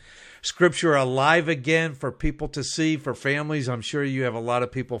bringing Scripture alive again for people to see, for families. I'm sure you have a lot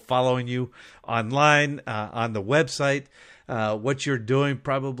of people following you online, on the website. What you're doing,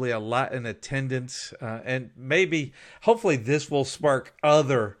 probably a lot in attendance. And maybe, hopefully this will spark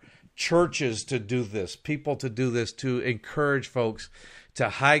other churches to do this, people to do this, to encourage folks to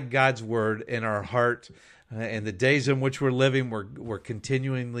hide God's word in our heart. In the days in which we're living, we're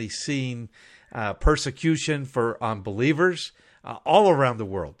continually seeing persecution for unbelievers. All around the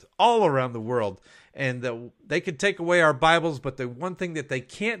world. And they can take away our Bibles, but the one thing that they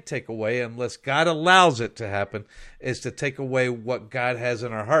can't take away, unless God allows it to happen, is to take away what God has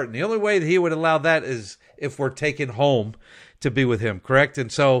in our heart. And the only way that he would allow that is if we're taken home to be with him, correct?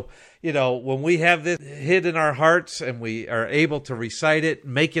 And so, when we have this hid in our hearts and we are able to recite it,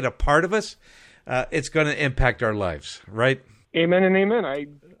 make it a part of us, it's going to impact our lives, right? Amen and amen. I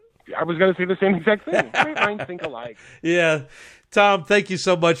was going to say the same exact thing. Great minds think alike. Yeah. Tom, thank you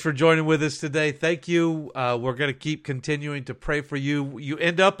so much for joining with us today. Thank you. We're going to keep continuing to pray for you. You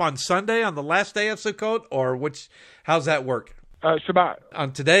end up on Sunday, on the last day of Sukkot, or how's that work? Shabbat.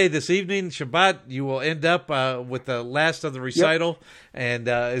 On today, this evening, Shabbat, you will end up with the last of the recital. Yep.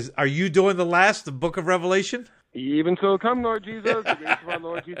 And are you doing the last, the book of Revelation? Even so come, Lord Jesus, the grace of our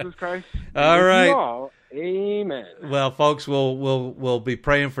Lord Jesus Christ. All right. All. Amen. Well, folks, we'll be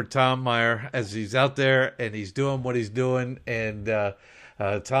praying for Tom Meyer as he's out there and he's doing what he's doing. And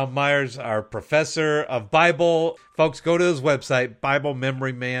Tom Meyer's our professor of Bible. Folks, go to his website,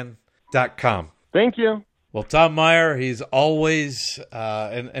 BibleMemoryMan.com. Thank you. Well, Tom Meyer, he's always,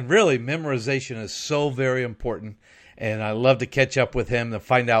 and really memorization is so very important. And I love to catch up with him to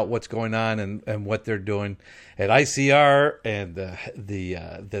find out what's going on and what they're doing at ICR and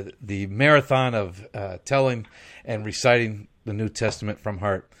the marathon of telling and reciting the New Testament from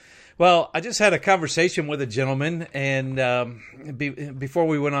heart. Well, I just had a conversation with a gentleman, and before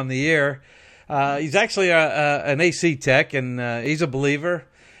we went on the air, he's actually an AC tech, and he's a believer.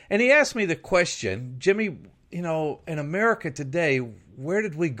 And he asked me the question, Jimmy, in America today, where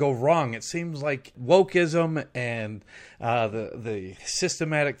did we go wrong? It seems like wokeism and the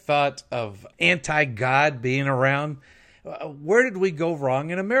systematic thought of anti-God being around. Where did we go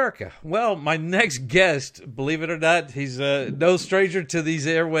wrong in America? Well, my next guest, believe it or not, he's no stranger to these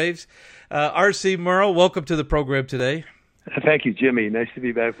airwaves. R.C. Merle, welcome to the program today. Thank you, Jimmy. Nice to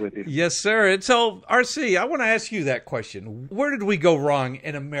be back with you. Yes, sir. And so, R.C., I want to ask you that question. Where did we go wrong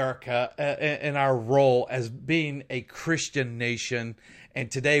in America in our role as being a Christian nation? And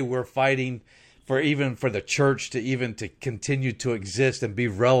today we're fighting for the church to continue to exist and be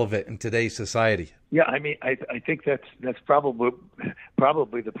relevant in today's society. Yeah, I mean, I think that's probably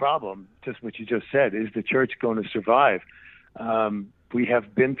the problem. Just what you just said, is the church going to survive? We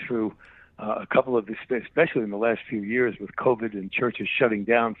have been through a couple of, especially in the last few years, with COVID and churches shutting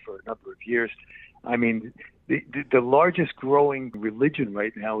down for a number of years. I mean, the largest growing religion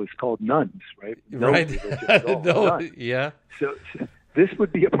right now is called nuns, right? Right. None. Yeah. So this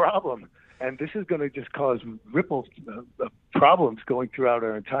would be a problem, and this is going to just cause ripples of problems going throughout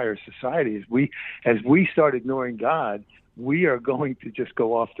our entire society. As we start ignoring God, we are going to just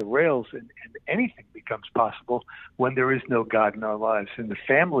go off the rails, and anything becomes possible when there is no God in our lives. And the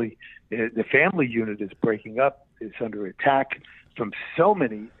family unit is breaking up. It's under attack from so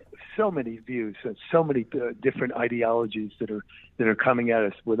many views and so many different ideologies that are coming at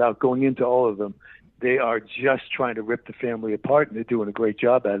us. Without going into all of them, they are just trying to rip the family apart, and they're doing a great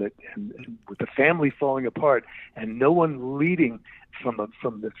job at it. And with the family falling apart and no one leading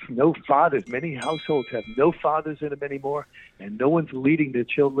no fathers. Many households have no fathers in them anymore, and no one's leading their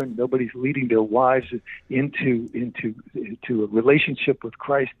children. Nobody's leading their wives into a relationship with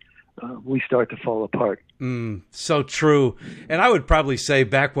Christ. We start to fall apart. So true. And I would probably say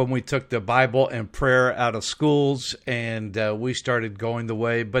back when we took the Bible and prayer out of schools and we started going the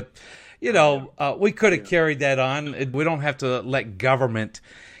way, but we could have carried that on. We don't have to let government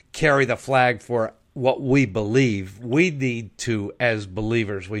carry the flag for what we believe. We need to, as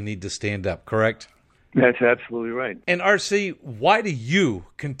believers, we need to stand up, correct? That's absolutely right. And RC, why do you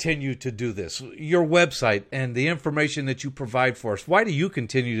continue to do this? Your website and the information that you provide for us, why do you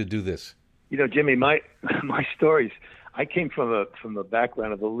continue to do this? Jimmy, my stories, I came from a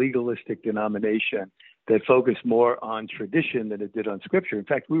background of a legalistic denomination that focused more on tradition than it did on Scripture. In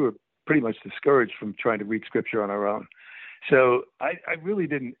fact, we were pretty much discouraged from trying to read Scripture on our own. So I really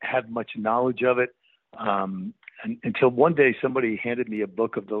didn't have much knowledge of it until one day somebody handed me a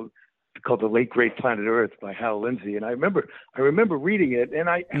book called The Late Great Planet Earth by Hal Lindsey. And I remember reading it, and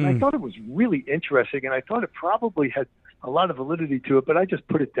I thought it was really interesting, and I thought it probably had a lot of validity to it, but I just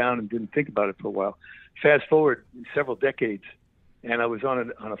put it down and didn't think about it for a while. Fast forward several decades, and I was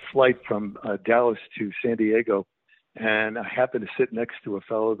on a flight from Dallas to San Diego, and I happened to sit next to a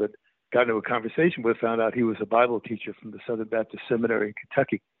fellow that got into a conversation with, found out he was a Bible teacher from the Southern Baptist Seminary in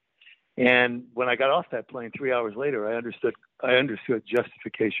Kentucky. And when I got off that plane 3 hours later, I understood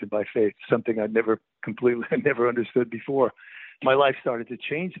justification by faith, something I never understood before. My life started to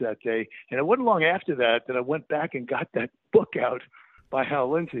change that day. And it wasn't long after that I went back and got that book out by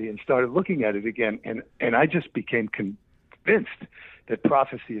Hal Lindsey and started looking at it again. And I just became convinced that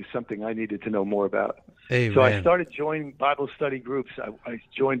prophecy is something I needed to know more about. Amen. So I started joining Bible study groups. I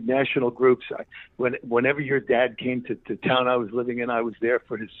joined national groups. Whenever your dad came to town I was living in, I was there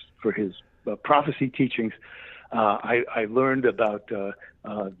for his prophecy teachings. I learned about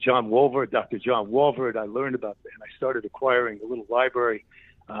John Walvoord, Dr. John Walvoord. I learned about, and I started acquiring a little library.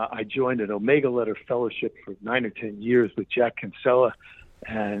 I joined an Omega Letter Fellowship for 9 or 10 years with Jack Kinsella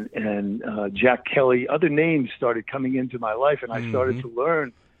and Jack Kelly. Other names started coming into my life, and I started to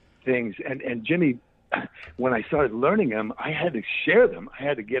learn things. And Jimmy, when I started learning them, I had to share them. I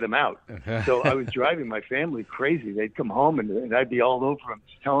had to get them out. So I was driving my family crazy. They'd come home, and I'd be all over them,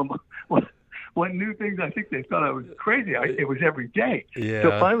 telling them what new things. I think they thought I was crazy. It was every day. Yeah.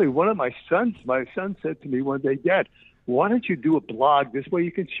 So finally, one of my son said to me one day, "Dad, why don't you do a blog? This way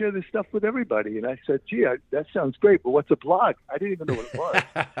you can share this stuff with everybody." And I said, "Gee, that sounds great, but what's a blog?" I didn't even know what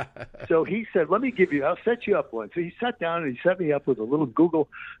it was. So he said, I'll set you up one. So he sat down and he set me up with a little Google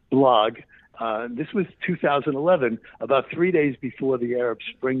blog. This was 2011, about 3 days before the Arab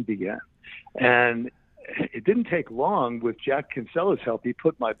Spring began. And it didn't take long. With Jack Kinsella's help, he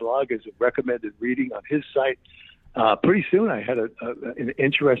put my blog as a recommended reading on his site. Pretty soon I had an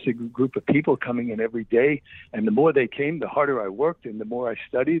interesting group of people coming in every day, and the more they came, the harder I worked, and the more I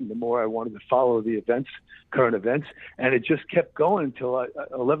studied, and the more I wanted to follow the current events, and it just kept going until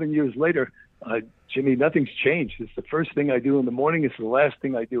 11 years later. Jimmy, nothing's changed. It's the first thing I do in the morning. It's the last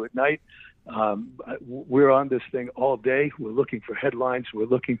thing I do at night. We're on this thing all day. We're looking for headlines. We're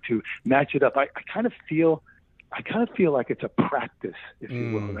looking to match it up. I kind of feel like it's a practice, if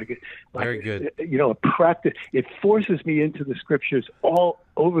you will. Very good. A practice. It forces me into the scriptures all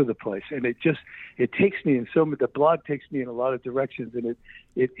over the place, and it takes me in the blog takes me in a lot of directions, and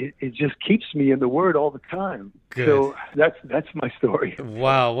it just keeps me in the Word all the time. Good. So that's my story.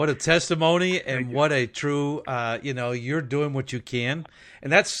 Wow, what a testimony, and what a true, you're doing what you can.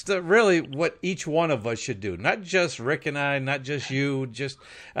 And that's really what each one of us should do. Not just Rick and I, not just you, just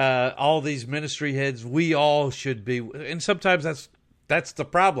all these ministry heads. We all should be. And sometimes that's the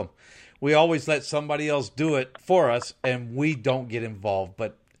problem. We always let somebody else do it for us, and we don't get involved.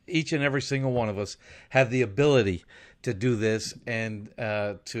 But each and every single one of us have the ability to do this and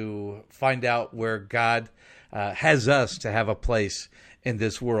to find out where God has us to have a place in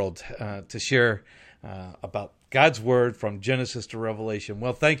this world to share about God's Word from Genesis to Revelation.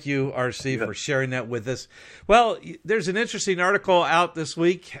 Well, thank you, R.C., for sharing that with us. Well, there's an interesting article out this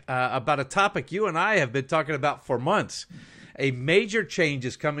week about a topic you and I have been talking about for months. A major change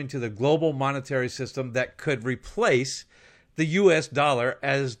is coming to the global monetary system that could replace the U.S. dollar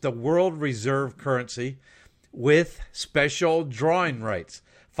as the world reserve currency with special drawing rights,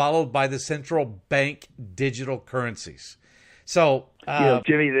 followed by the central bank digital currencies. So,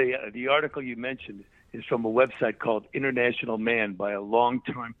 Jimmy, the article you mentioned is from a website called International Man by a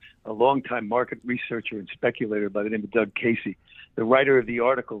long-time market researcher and speculator by the name of Doug Casey. The writer of the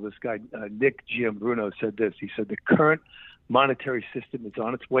article, this guy, Nick Giambruno, said this. He said, the current monetary system is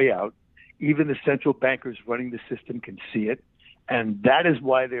on its way out. Even the central bankers running the system can see it. And that is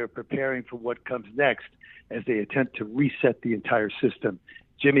why they're preparing for what comes next as they attempt to reset the entire system.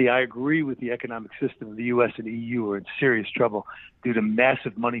 Jimmy, I agree with the economic system of the U.S. and EU are in serious trouble due to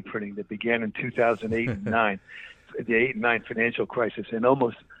massive money printing that began in 2008 and 9, the 8 and 9 financial crisis, and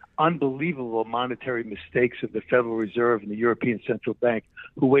almost unbelievable monetary mistakes of the Federal Reserve and the European Central Bank,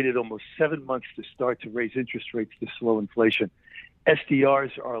 who waited almost 7 months to start to raise interest rates to slow inflation.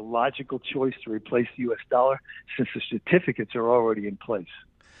 SDRs are a logical choice to replace the U.S. dollar since the certificates are already in place.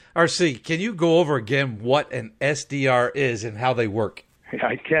 R.C., can you go over again what an SDR is and how they work?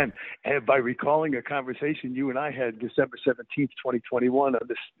 I can. And by recalling a conversation you and I had December 17th, 2021 on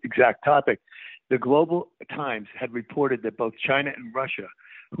this exact topic, the Global Times had reported that both China and Russia,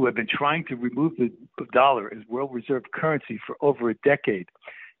 who have been trying to remove the dollar as world reserve currency for over a decade,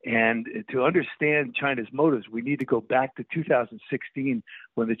 and to understand China's motives, we need to go back to 2016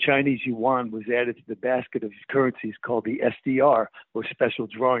 when the Chinese yuan was added to the basket of currencies called the SDR, or special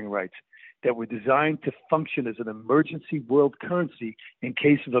drawing rights, that were designed to function as an emergency world currency in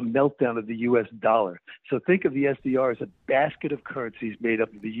case of a meltdown of the U.S. dollar. So think of the SDR as a basket of currencies made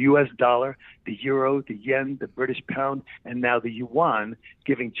up of the U.S. dollar, the euro, the yen, the British pound, and now the yuan,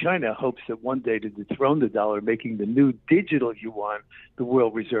 giving China hopes that one day to dethrone the dollar, making the new digital yuan the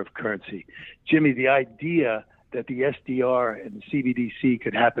world reserve currency. Jimmy, the idea that the SDR and the CBDC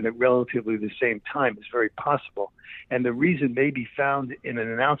could happen at relatively the same time is very possible. And the reason may be found in an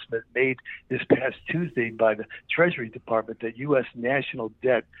announcement made this past Tuesday by the Treasury Department that U.S. national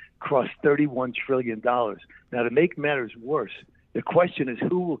debt crossed $31 trillion. Now, to make matters worse, the question is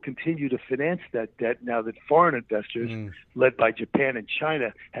who will continue to finance that debt now that foreign investors, led by Japan and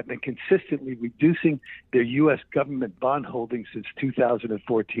China, have been consistently reducing their U.S. government bond holdings since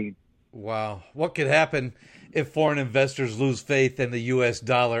 2014. Wow. What could happen if foreign investors lose faith in the U.S.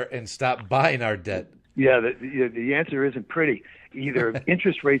 dollar and stop buying our debt? Yeah, the answer isn't pretty. Either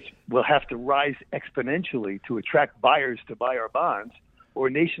interest rates will have to rise exponentially to attract buyers to buy our bonds, or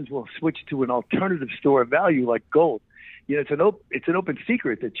nations will switch to an alternative store of value like gold. It's an open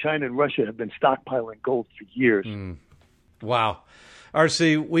secret that China and Russia have been stockpiling gold for years. Wow.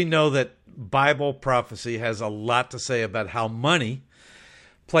 R.C., we know that Bible prophecy has a lot to say about how money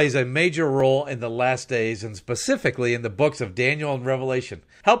plays a major role in the last days, and specifically in the books of Daniel and Revelation.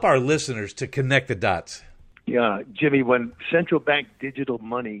 Help our listeners to connect the dots. Yeah, Jimmy, when central bank digital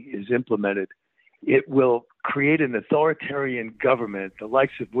money is implemented, it will create an authoritarian government, the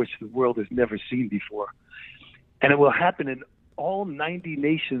likes of which the world has never seen before. And it will happen in all 90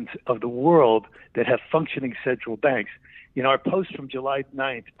 nations of the world that have functioning central banks. Our post from July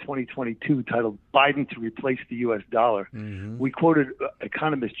 9th, 2022, titled Biden to Replace the U.S. Dollar, we quoted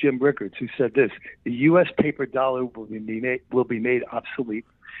economist Jim Rickards, who said this: the U.S. paper dollar will be made obsolete.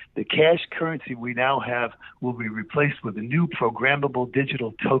 The cash currency we now have will be replaced with a new programmable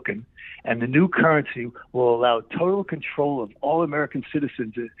digital token, and the new currency will allow total control of all American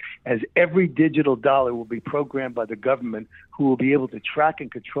citizens, as every digital dollar will be programmed by the government, who will be able to track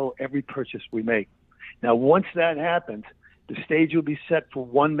and control every purchase we make. Now, once that happens, the stage will be set for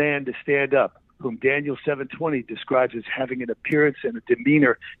one man to stand up, whom Daniel 7:20 describes as having an appearance and a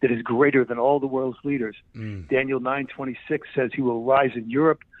demeanor that is greater than all the world's leaders. Daniel 9:26 says he will rise in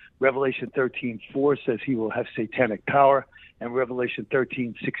Europe. Revelation 13:4 says he will have satanic power. And Revelation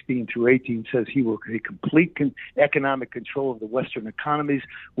 13:16 through 18 says he will take complete economic control of the Western economies,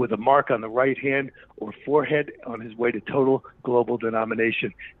 with a mark on the right hand or forehead, on his way to total global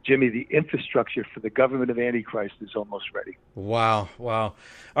domination. Jimmy, the infrastructure for the government of Antichrist is almost ready. Wow.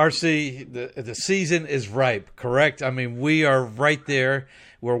 R.C., the season is ripe, correct? I mean, we are right there.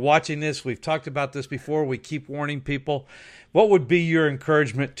 We're watching this. We've talked about this before. We keep warning people. What would be your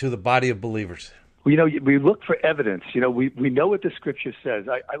encouragement to the body of believers? Well, we look for evidence. We know what the Scripture says.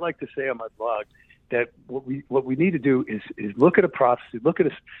 I like to say on my blog that what we need to do is look at a prophecy, look at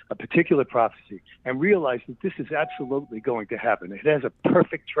a particular prophecy, and realize that this is absolutely going to happen. It has a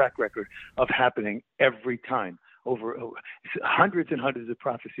perfect track record of happening every time. Over hundreds and hundreds of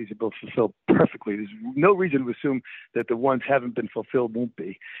prophecies are both fulfilled perfectly. There's no reason to assume that the ones haven't been fulfilled won't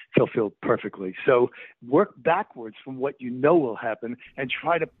be fulfilled perfectly. So work backwards from what you know will happen and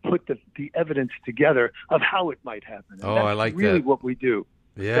try to put the evidence together of how it might happen. And I like really that. what we do.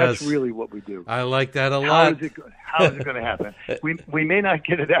 Yes. That's really what we do. I like that a lot. How is it going to happen? We may not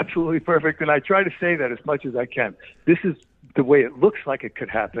get it absolutely perfect, and I try to say that as much as I can. This is the way it looks like it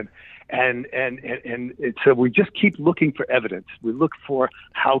could happen. And so we just keep looking for evidence. We look for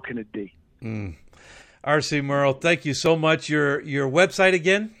how can it be. R.C. Merle, thank you so much. Your website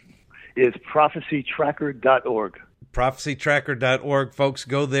again? Is prophecytracker.org. Prophecytracker.org. Folks,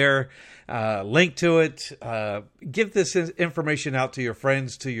 go there, link to it, give this information out to your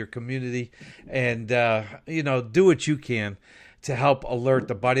friends, to your community, and, do what you can to help alert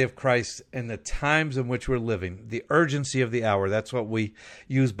the body of Christ in the times in which we're living, the urgency of the hour. That's what we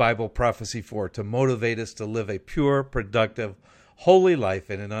use Bible prophecy for, to motivate us to live a pure, productive, holy life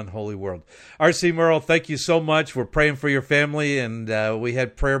in an unholy world. R.C. Merle, thank you so much. We're praying for your family, and we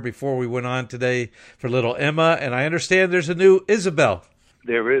had prayer before we went on today for little Emma, and I understand there's a new Isabel.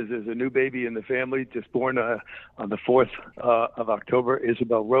 There's a new baby in the family, just born on the 4th of October,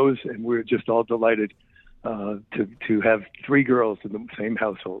 Isabel Rose, and we're just all delighted to have 3 girls in the same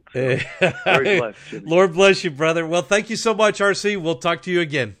household. So, very blessed, Jimmy. Lord bless you, brother. Well, thank you so much, R.C. We'll talk to you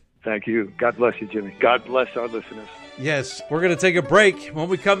again. Thank you. God bless you, Jimmy. God bless our listeners. Yes, we're going to take a break. When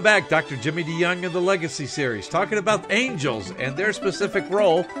we come back, Dr. Jimmy DeYoung in the Legacy Series, talking about angels and their specific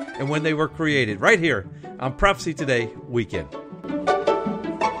role and when they were created, right here on Prophecy Today Weekend.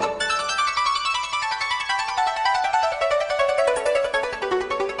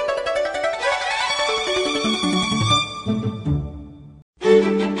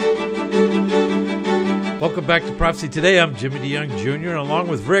 Welcome back to Prophecy Today. I'm Jimmy DeYoung Jr., and along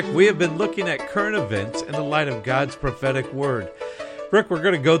with Rick, we have been looking at current events in the light of God's prophetic word. Rick, we're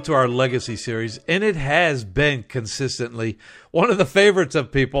going to go to our Legacy series, and it has been consistently one of the favorites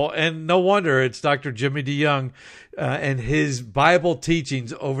of people, and no wonder it's Dr. Jimmy DeYoung and his Bible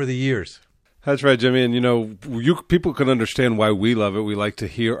teachings over the years. That's right, Jimmy. And, people can understand why we love it. We like to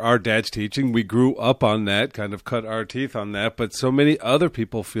hear our dad's teaching. We grew up on that, kind of cut our teeth on that. But so many other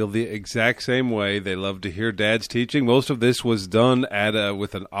people feel the exact same way. They love to hear dad's teaching. Most of this was done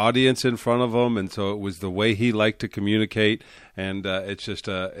with an audience in front of them. And so it was the way he liked to communicate. And it's just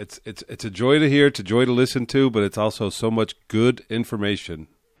it's a joy to hear. It's a joy to listen to. But it's also so much good information.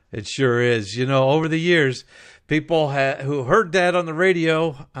 It sure is. You know, over the years, people who heard Dad on the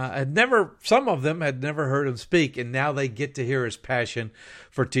radio some of them had never heard him speak, and now they get to hear his passion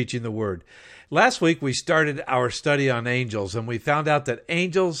for teaching the Word. Last week, we started our study on angels, and we found out that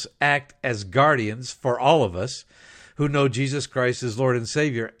angels act as guardians for all of us who know Jesus Christ as Lord and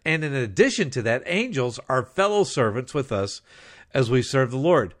Savior. And in addition to that, angels are fellow servants with us as we serve the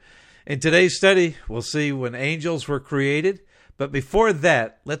Lord. In today's study, we'll see when angels were created. But before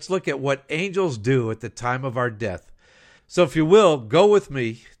that, let's look at what angels do at the time of our death. So if you will, go with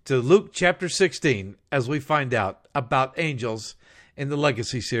me to Luke chapter 16 as we find out about angels in the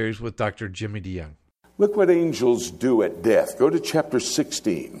Legacy series with Dr. Jimmy DeYoung. Look what angels do at death. Go to chapter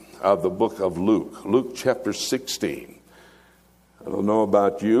 16 of the book of Luke. Luke chapter 16. I don't know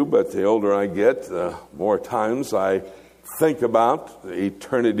about you, but the older I get, the more times I think about the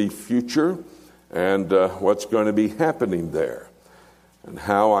eternity future and what's going to be happening there and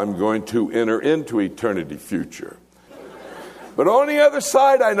how I'm going to enter into eternity future. But on the other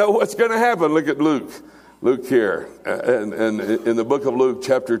side, I know what's going to happen. Look at Luke. Luke here, and in the book of Luke,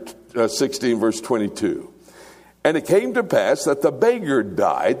 chapter 16, verse 22. And it came to pass that the beggar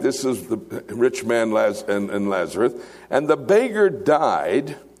died. This is the rich man and Lazarus. And the beggar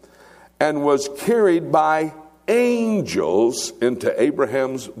died and was carried by angels into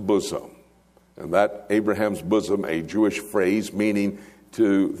Abraham's bosom. And that Abraham's bosom, a Jewish phrase meaning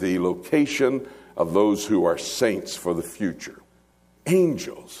to the location of those who are saints for the future.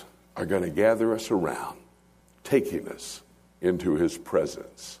 Angels are going to gather us around, taking us into his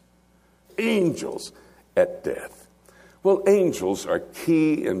presence. Angels at death. Well, angels are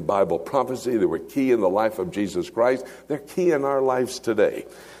key in Bible prophecy. They were key in the life of Jesus Christ. They're key in our lives today.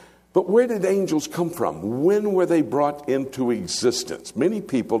 But where did angels come from? When were they brought into existence? Many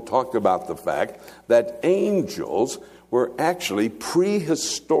people talk about the fact that angels were actually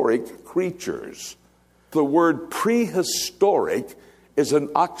prehistoric creatures. The word prehistoric is an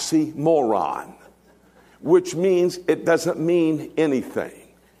oxymoron, which means it doesn't mean anything.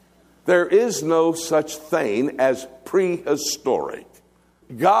 There is no such thing as prehistoric.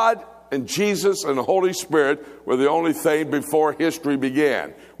 God and Jesus and the Holy Spirit were the only thing before history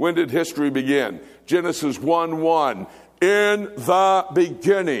began. When did history begin? Genesis 1:1. In the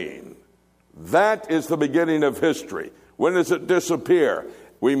beginning. That is the beginning of history. When does it disappear?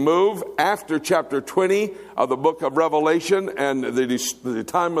 We move after chapter 20 of the book of Revelation and the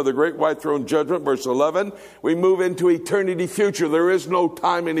time of the great white throne judgment, verse 11. We move into eternity future. There is no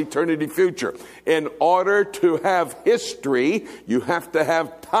time in eternity future. In order to have history, you have to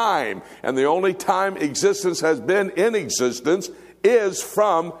have time. And the only time existence has been in existence is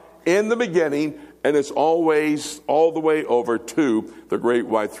from in the beginning, and it's always all the way over to the great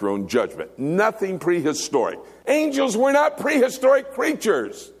white throne judgment. Nothing prehistoric. Angels were not prehistoric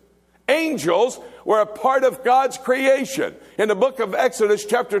creatures. Angels were a part of God's creation. In the book of Exodus,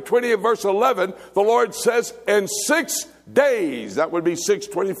 chapter 20 and verse 11, the Lord says, in 6 days, that would be 6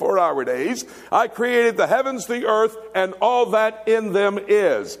 24-hour days, I created the heavens, the earth, and all that in them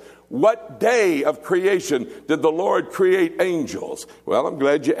is. What day of creation did the Lord create angels? Well, I'm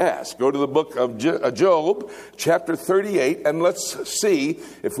glad you asked. Go to the book of Job, chapter 38, and let's see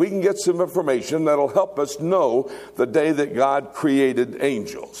if we can get some information that'll help us know the day that God created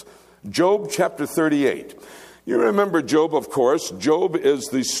angels. Job, chapter 38. You remember Job, of course. Job is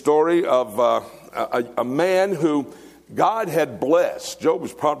the story of a man who God had blessed. Job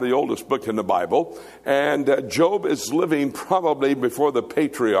is probably the oldest book in the Bible. And Job is living probably before the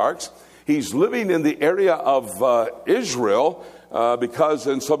patriarchs. He's living in the area of Israel because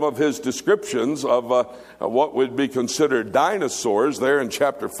in some of his descriptions of what would be considered dinosaurs there in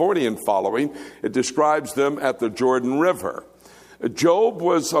chapter 40 and following, it describes them at the Jordan River. Job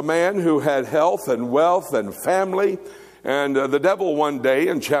was a man who had health and wealth and family. And the devil one day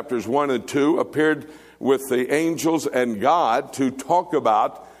in chapters 1 and 2 appeared with the angels and God to talk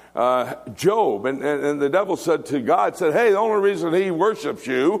about Job. And the devil said to God, hey, the only reason he worships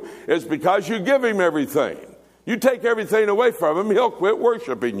you is because you give him everything. You take everything away from him, he'll quit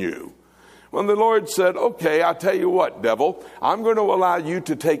worshiping you. When the Lord said, okay, I'll tell you what, devil, I'm going to allow you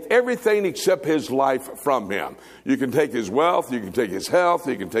to take everything except his life from him. You can take his wealth, you can take his health,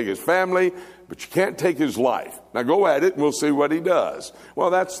 you can take his family, but you can't take his life. Now go at it and we'll see what he does. Well,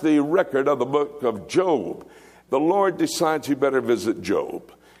 that's the record of the book of Job. The Lord decides he better visit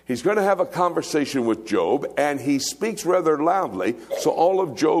Job. He's going to have a conversation with Job, and he speaks rather loudly so all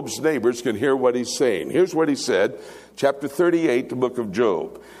of Job's neighbors can hear what he's saying. Here's what he said. chapter 38, the book of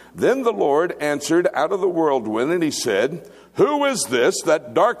Job. Then the Lord answered out of the whirlwind, and he said, who is this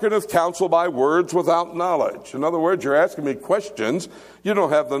that darkeneth counsel by words without knowledge? In other words, you're asking me questions. You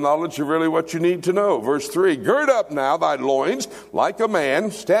don't have the knowledge of really what you need to know. Verse 3, gird up now thy loins like a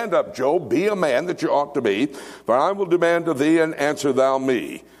man. Stand up, Job, be a man that you ought to be. For I will demand of thee, and answer thou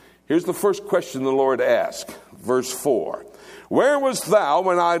me. Here's the first question the Lord asked. Verse 4, where wast thou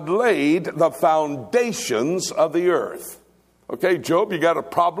when I laid the foundations of the earth? Okay, Job, you got a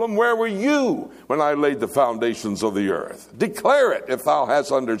problem. Where were you when I laid the foundations of the earth? Declare it if thou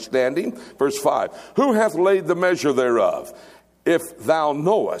hast understanding. Verse 5, who hath laid the measure thereof? If thou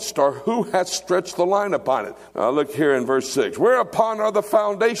knowest, or who hath stretched the line upon it? Now look here in verse 6. Whereupon are the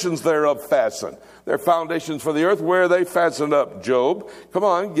foundations thereof fastened? They're foundations for the earth. Where are they fastened up, Job? Come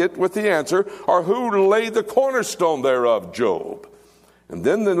on, get with the answer. Or who laid the cornerstone thereof, Job? And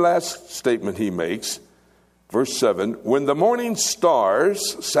then the last statement he makes, verse 7, when the morning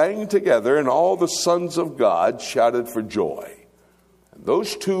stars sang together and all the sons of God shouted for joy. And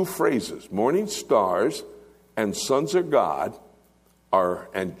those two phrases, morning stars and sons of God, are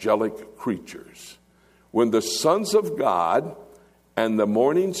angelic creatures. When the sons of God and the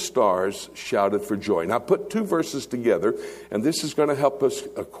morning stars shouted for joy. Now put two verses together, and this is going to help us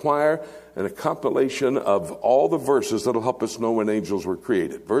acquire a compilation of all the verses that will help us know when angels were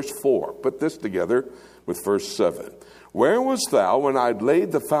created. Verse 4, put this together with verse 7. Where wast thou when I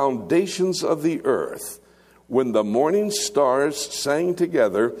laid the foundations of the earth, when the morning stars sang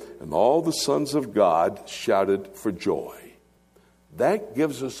together and all the sons of God shouted for joy? That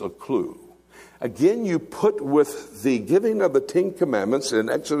gives us a clue. Again, you put with the giving of the 10 Commandments in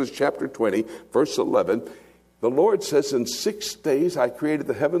Exodus chapter 20, verse 11, the Lord says, in 6 days I created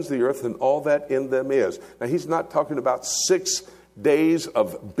the heavens, the earth, and all that in them is. Now, he's not talking about 6 days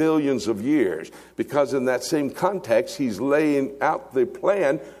of billions of years, because in that same context, he's laying out the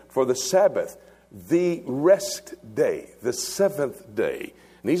plan for the Sabbath, the rest day, the 7th day.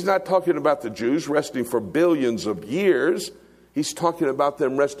 And he's not talking about the Jews resting for billions of years. He's talking about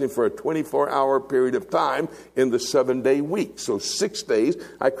them resting for a 24-hour period of time in the 7-day week. So 6 days,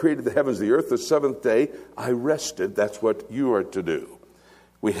 I created the heavens, the earth. The 7th day, I rested. That's what you are to do.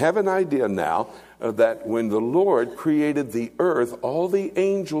 We have an idea now that when the Lord created the earth, all the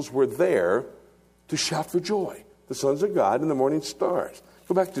angels were there to shout for joy. The sons of God and the morning stars.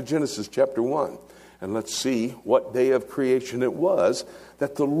 Go back to Genesis chapter 1, and let's see what day of creation it was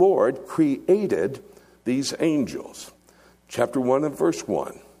that the Lord created these angels. Chapter 1 and verse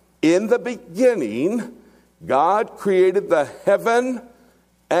 1. In the beginning, God created the heaven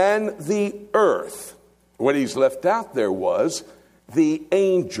and the earth. What he's left out there was the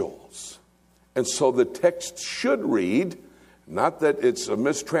angels. And so the text should read, not that it's a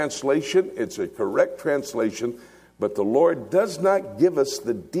mistranslation, it's a correct translation, but the Lord does not give us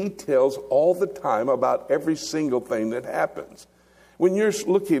the details all the time about every single thing that happens. When you're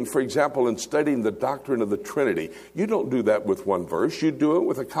looking, for example, and studying the doctrine of the Trinity, you don't do that with one verse. You do it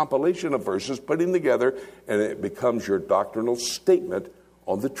with a compilation of verses, putting together, and it becomes your doctrinal statement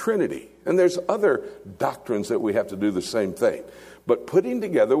on the Trinity. And there's other doctrines that we have to do the same thing. But putting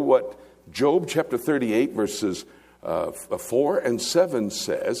together what Job chapter 38, verses 4 and 7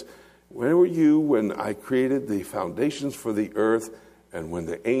 says, where were you when I created the foundations for the earth and when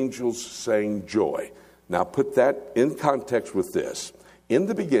the angels sang joy? Now put that in context with this. In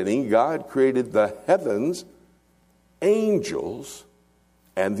the beginning, God created the heavens, angels,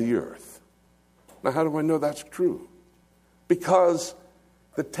 and the earth. Now how do I know that's true? Because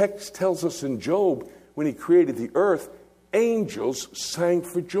the text tells us in Job, when he created the earth, angels sang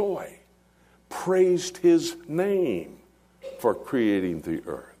for joy, praised his name for creating the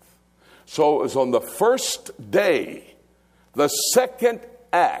earth. So it was on the first day, the second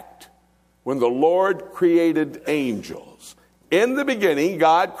act, when the Lord created angels. In the beginning,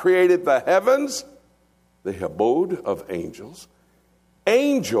 God created the heavens, the abode of angels,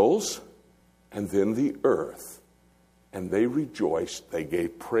 and then the earth. And they rejoiced. They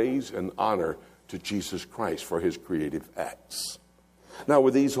gave praise and honor to Jesus Christ for his creative acts. Now,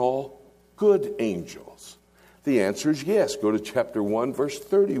 were these all good angels? The answer is yes. Go to chapter 1, verse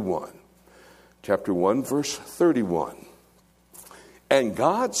 31. Chapter 1, verse 31. And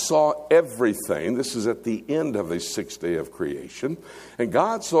God saw everything. This is at the end of the 6th day of creation. And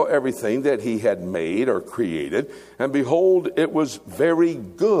God saw everything that he had made or created. And behold, it was very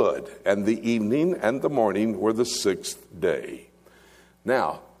good. And the evening and the morning were the 6th day.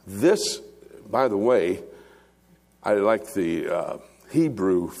 Now, this, by the way, I like the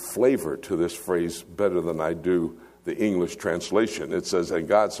Hebrew flavor to this phrase better than I do the English translation. It says, and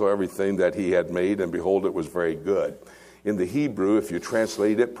God saw everything that he had made, and behold, it was very good. In the Hebrew, if you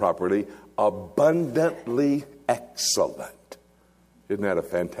translate it properly, abundantly excellent. Isn't that a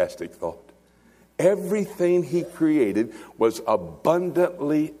fantastic thought? Everything he created was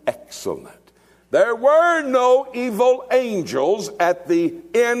abundantly excellent. There were no evil angels at the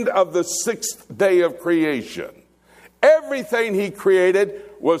end of the sixth day of creation. Everything he created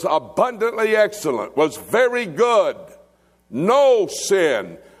was abundantly excellent, was very good. No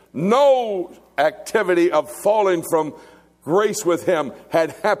sin, no activity of falling from grace with him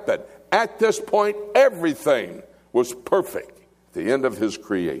had happened. At this point, everything was perfect. The end of his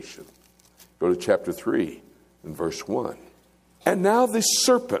creation. Go to chapter 3 and verse 1. And now this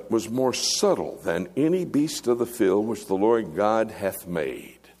serpent was more subtle than any beast of the field which the Lord God hath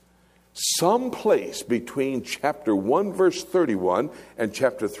made. Some place between chapter 1 verse 31 and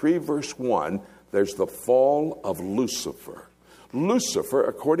chapter 3 verse 1, there's the fall of Lucifer. Lucifer,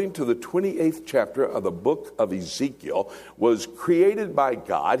 according to the 28th chapter of the book of Ezekiel, was created by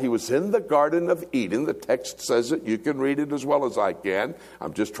God. He was in the Garden of Eden. The text says it. You can read it as well as I can.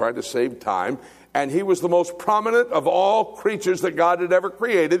 I'm just trying to save time. And he was the most prominent of all creatures that God had ever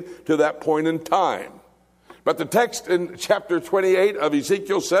created to that point in time. But the text in chapter 28 of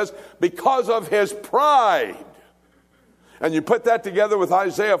Ezekiel says, because of his pride. And you put that together with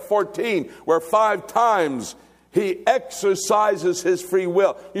Isaiah 14, where 5 times he exercises his free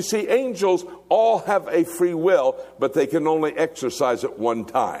will. You see, angels all have a free will, but they can only exercise it one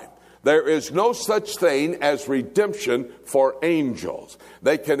time. There is no such thing as redemption for angels.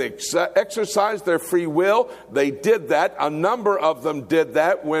 They can exercise their free will. They did that. A number of them did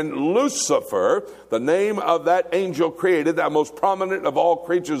that when Lucifer, the name of that angel created, that most prominent of all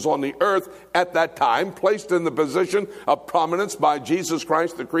creatures on the earth at that time, placed in the position of prominence by Jesus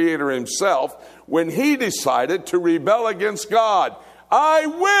Christ, the Creator himself, when he decided to rebel against God. I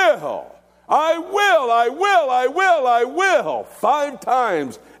will. 5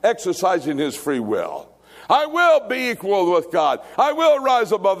 times exercising his free will. I will be equal with God. I will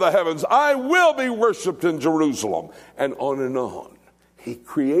rise above the heavens. I will be worshiped in Jerusalem. And on and on. He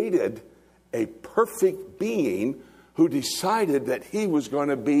created a perfect being who decided that he was going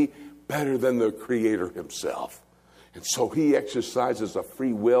to be better than the Creator himself. And so he exercises a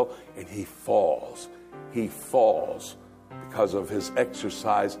free will and he falls. He falls because of his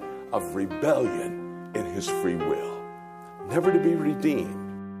exercise of rebellion in his free will, never to be redeemed.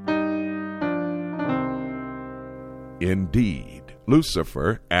 Indeed,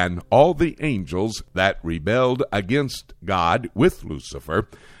 Lucifer and all the angels that rebelled against God with Lucifer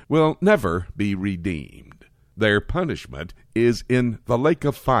will never be redeemed. Their punishment is in the lake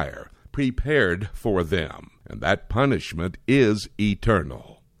of fire prepared for them, and that punishment is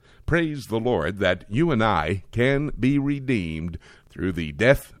eternal. Praise the Lord that you and I can be redeemed through the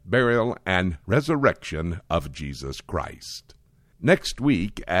death, burial, and resurrection of Jesus Christ. Next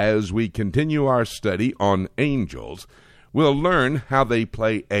week, as we continue our study on angels, we'll learn how they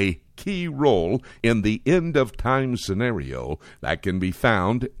play a key role in the end-of-time scenario that can be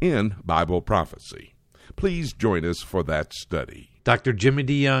found in Bible prophecy. Please join us for that study. Dr. Jimmy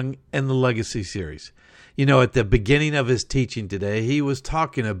DeYoung and the Legacy Series. You know, at the beginning of his teaching today, he was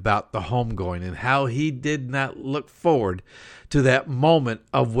talking about the homegoing and how he did not look forward to that moment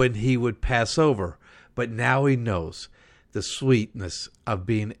of when he would pass over. But now he knows the sweetness of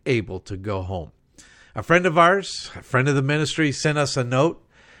being able to go home. A friend of ours, a friend of the ministry, sent us a note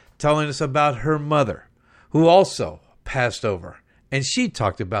telling us about her mother, who also passed over. And she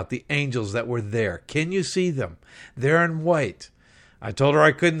talked about the angels that were there. Can you see them? They're in white. I told her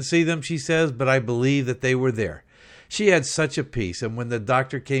I couldn't see them, she says, but I believe that they were there. She had such a peace, and when the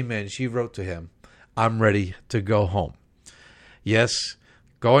doctor came in, she wrote to him, I'm ready to go home. Yes,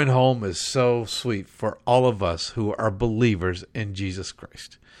 going home is so sweet for all of us who are believers in Jesus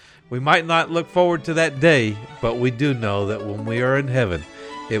Christ. We might not look forward to that day, but we do know that when we are in heaven,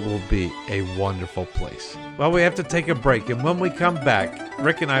 it will be a wonderful place. Well, we have to take a break, and when we come back,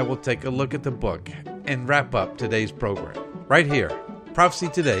 Rick and I will take a look at the book and wrap up today's program. Right here, Prophecy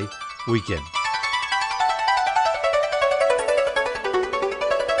Today Weekend.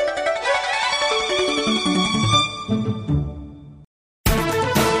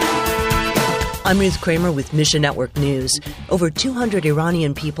 I'm Ruth Kramer with Mission Network News. Over 200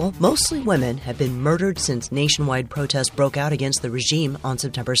 Iranian people, mostly women, have been murdered since nationwide protests broke out against the regime on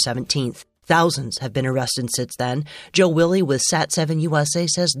September 17th. Thousands have been arrested since then. Joe Willie with Sat7 USA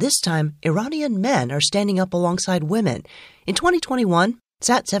says this time Iranian men are standing up alongside women. In 2021,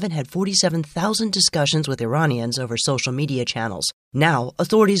 Sat7 had 47,000 discussions with Iranians over social media channels. Now,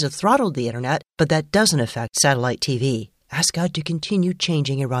 authorities have throttled the internet, but that doesn't affect satellite TV. Ask God to continue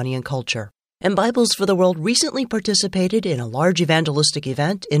changing Iranian culture. And Bibles for the World recently participated in a large evangelistic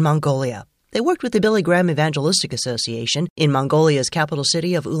event in Mongolia. They worked with the Billy Graham Evangelistic Association in Mongolia's capital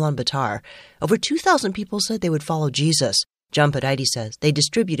city of Ulaanbaatar. Over 2,000 people said they would follow Jesus. John Podaiti says they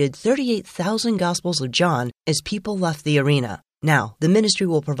distributed 38,000 Gospels of John as people left the arena. Now, the ministry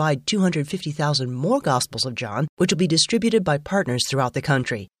will provide 250,000 more Gospels of John, which will be distributed by partners throughout the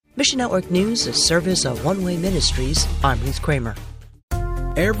country. Mission Network News, a service of One Way Ministries. I'm Ruth Kramer.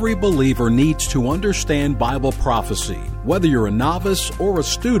 Every believer needs to understand Bible prophecy. Whether you're a novice or a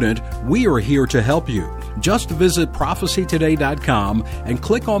student, we are here to help you. Just visit prophecytoday.com and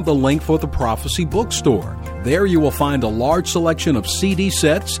click on the link for the Prophecy Bookstore. There you will find a large selection of CD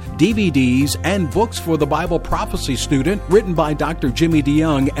sets, DVDs, and books for the Bible prophecy student written by Dr. Jimmy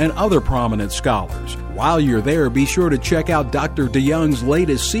DeYoung and other prominent scholars. While you're there, be sure to check out Dr. DeYoung's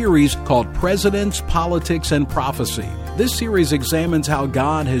latest series called Presidents, Politics, and Prophecy. This series examines how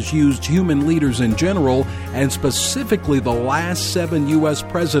God has used human leaders in general, and specifically the last 7 U.S.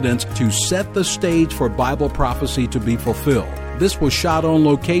 presidents, to set the stage for Bible prophecy to be fulfilled. This was shot on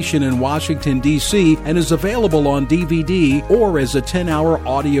location in Washington, D.C., and is available on DVD or as a 10-hour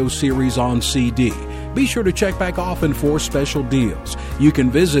audio series on CD. Be sure to check back often for special deals. You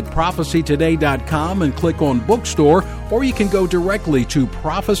can visit prophecytoday.com and click on Bookstore, or you can go directly to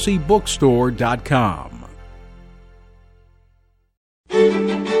prophecybookstore.com.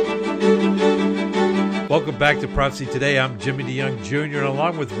 Welcome back to Prophecy Today. I'm Jimmy DeYoung Jr., and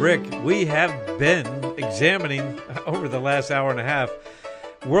along with Rick, we have been examining over the last hour and a half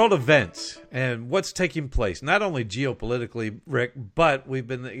world events and what's taking place, not only geopolitically, Rick, but we've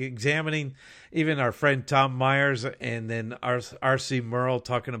been examining even our friend Tom Myers and then R.C. Merle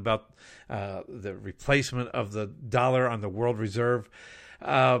talking about the replacement of the dollar on the world reserve.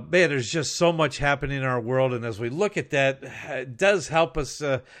 Man, there's just so much happening in our world, and as we look at that, it does help us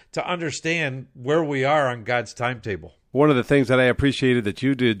to understand where we are on God's timetable. One of the things that I appreciated that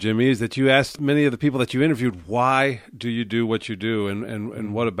you did, Jimmy, is that you asked many of the people that you interviewed, why do you do what you do,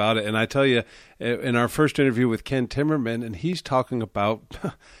 and what about it? And I tell you, in our first interview with Ken Timmerman, and he's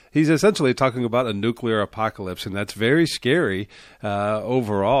essentially talking about a nuclear apocalypse, and that's very scary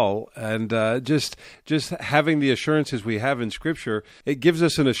overall. And just having the assurances we have in Scripture, it gives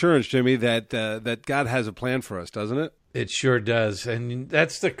us an assurance, Jimmy, that God has a plan for us, doesn't it? It sure does. And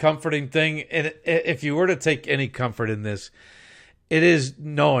that's the comforting thing. And if you were to take any comfort in this, it is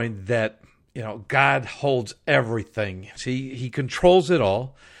knowing that, God holds everything. He controls it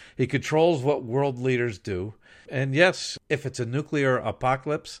all. He controls what world leaders do. And yes, if it's a nuclear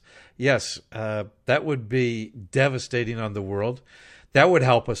apocalypse, yes, that would be devastating on the world. That would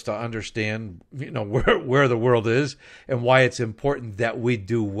help us to understand, where the world is and why it's important that we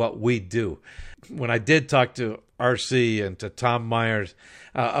do what we do. When I did talk to RC and to Tom Myers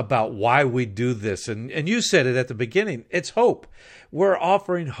about why we do this, and you said it at the beginning, it's hope. We're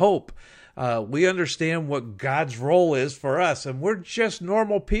offering hope. We understand what God's role is for us, and we're just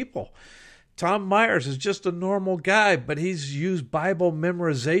normal people. Tom Myers is just a normal guy, but he's used Bible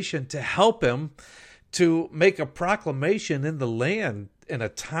memorization to help him to make a proclamation in the land in a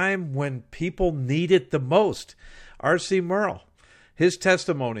time when people need it the most. R.C. Merle, his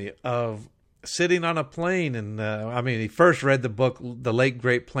testimony of sitting on a plane, and he first read the book, The Late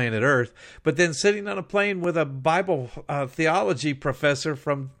Great Planet Earth, but then sitting on a plane with a Bible theology professor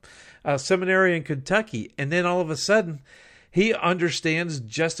from a seminary in Kentucky, and then all of a sudden, he understands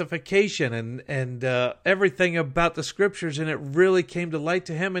justification and everything about the Scriptures, and it really came to light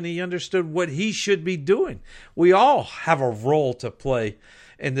to him, and he understood what he should be doing. We all have a role to play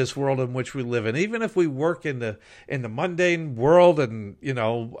in this world in which we live in, even if we work in the mundane world, and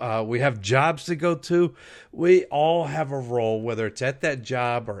we have jobs to go to. We all have a role, whether it's at that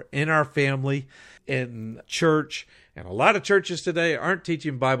job or in our family, in church. And a lot of churches today aren't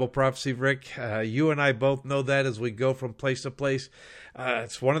teaching Bible prophecy, Rick. You and I both know that as we go from place to place.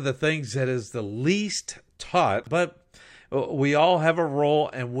 It's one of the things that is the least taught, but we all have a role,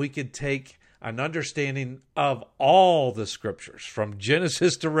 and we could take an understanding of all the Scriptures from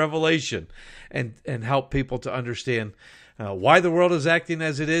Genesis to Revelation and help people to understand why the world is acting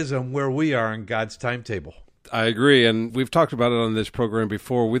as it is and where we are in God's timetable. I agree, and we've talked about it on this program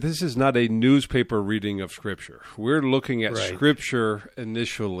before. This is not a newspaper reading of Scripture. We're looking at Scripture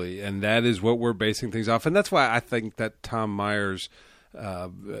initially, and that is what we're basing things off. And that's why I think that Tom Myers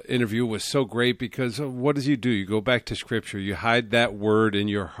interview was so great because what does he do? You go back to Scripture. You hide that word in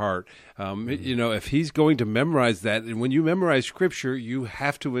your heart. If he's going to memorize that, and when you memorize Scripture, you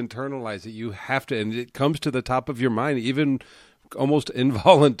have to internalize it. You have to, and it comes to the top of your mind, even almost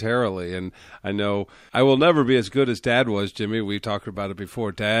involuntarily. And I know I will never be as good as Dad was, Jimmy. We talked about it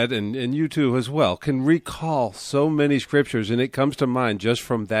before. Dad, and you too as well, can recall so many scriptures, and it comes to mind just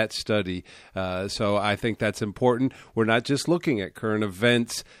from that study. So I think that's important. We're not just looking at current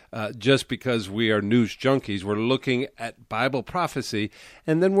events just because we are news junkies. We're looking at Bible prophecy,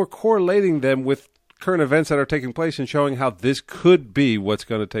 and then we're correlating them with current events that are taking place and showing how this could be what's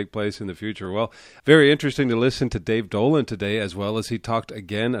going to take place in the future. Well, very interesting to listen to Dave Dolan today, as well as he talked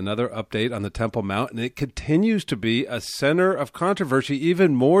again, another update on the Temple Mount, and it continues to be a center of controversy,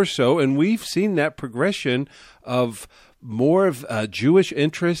 even more so, and we've seen that progression of more of Jewish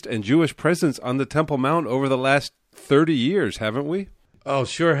interest and Jewish presence on the Temple Mount over the last 30 years, haven't we? Oh,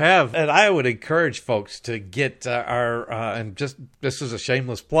 sure have. And I would encourage folks to get and just this is a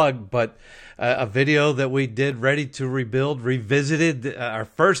shameless plug, but a video that we did, Ready to Rebuild, revisited. Our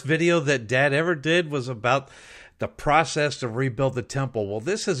first video that Dad ever did was about the process to rebuild the temple. Well,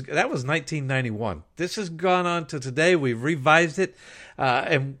 that was 1991. This has gone on to today. We've revised it,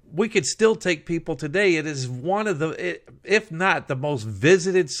 and we could still take people today. It is one of if not the most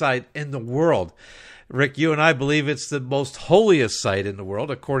visited site in the world. Rick, you and I believe it's the most holiest site in the world,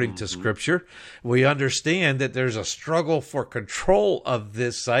 according to Scripture. We understand that there's a struggle for control of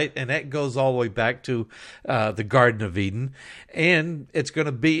this site, and that goes all the way back to the Garden of Eden. And it's going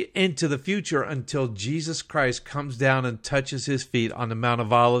to be into the future until Jesus Christ comes down and touches his feet on the Mount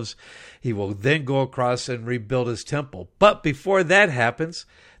of Olives. He will then go across and rebuild his temple. But before that happens,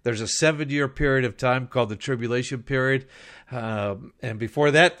 there's a 7-year period of time called the tribulation period. And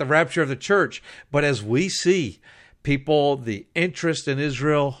before that, the rapture of the church. But as we see people, the interest in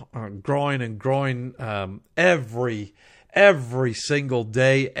Israel growing and growing every single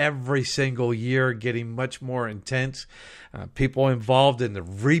day, every single year, getting much more intense. People involved in the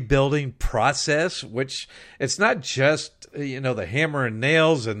rebuilding process, which it's not just the hammer and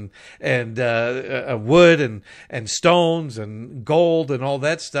nails and wood and stones and gold and all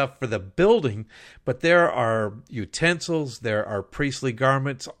that stuff for the building, but there are utensils, there are priestly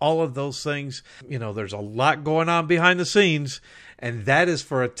garments, all of those things. There's a lot going on behind the scenes. And that is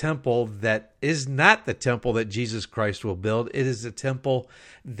for a temple that is not the temple that Jesus Christ will build. It is the temple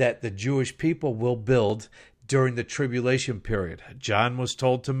that the Jewish people will build during the tribulation period. John was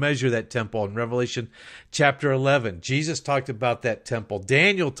told to measure that temple in Revelation chapter 11. Jesus talked about that temple.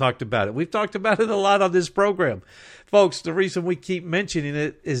 Daniel talked about it. We've talked about it a lot on this program. Folks, the reason we keep mentioning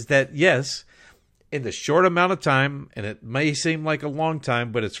it is that, yes, in the short amount of time, and it may seem like a long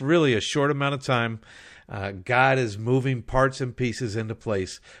time, but it's really a short amount of time, God is moving parts and pieces into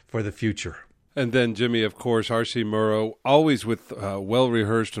place for the future. And then, Jimmy, of course, R.C. Murrow, always with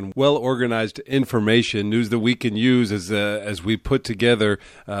well-rehearsed and well-organized information, news that we can use as we put together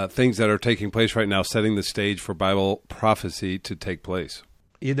things that are taking place right now, setting the stage for Bible prophecy to take place.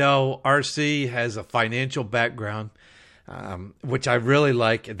 R.C. has a financial background, which I really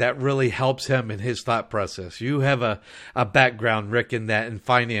like. That really helps him in his thought process. You have a background, Rick, in that, in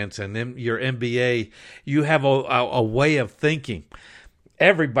finance and in your MBA. You have a way of thinking.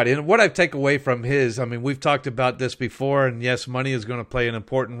 Everybody, and what I take away from we've talked about this before, and yes, money is going to play an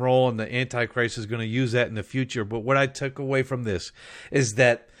important role, and the Antichrist is going to use that in the future. But what I took away from this is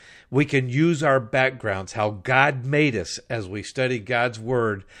that we can use our backgrounds, how God made us as we study God's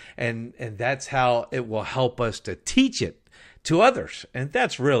Word, and that's how it will help us to teach it to others. And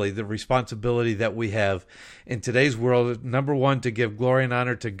that's really the responsibility that we have in today's world. Number one, to give glory and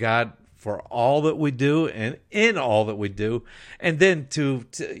honor to God for all that we do and in all that we do, and then to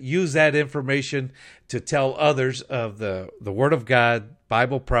use that information to tell others of the Word of God,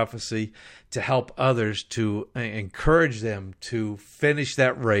 Bible prophecy, to help others, to encourage them to finish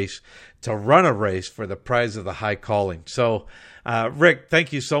that race, to run a race for the prize of the high calling. So, Rick,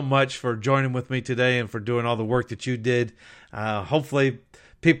 thank you so much for joining with me today and for doing all the work that you did. Hopefully,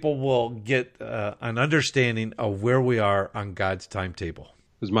 people will get an understanding of where we are on God's timetable.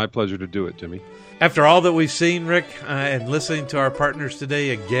 It was my pleasure to do it, Jimmy. After all that we've seen, Rick, and listening to our partners today,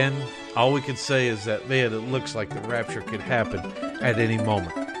 again, all we can say is that, man, it looks like the rapture could happen at any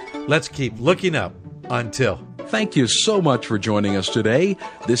moment. Let's keep looking up until. Thank you so much for joining us today.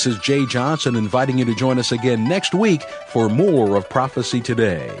 This is Jay Johnson inviting you to join us again next week for more of Prophecy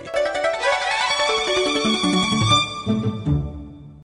Today.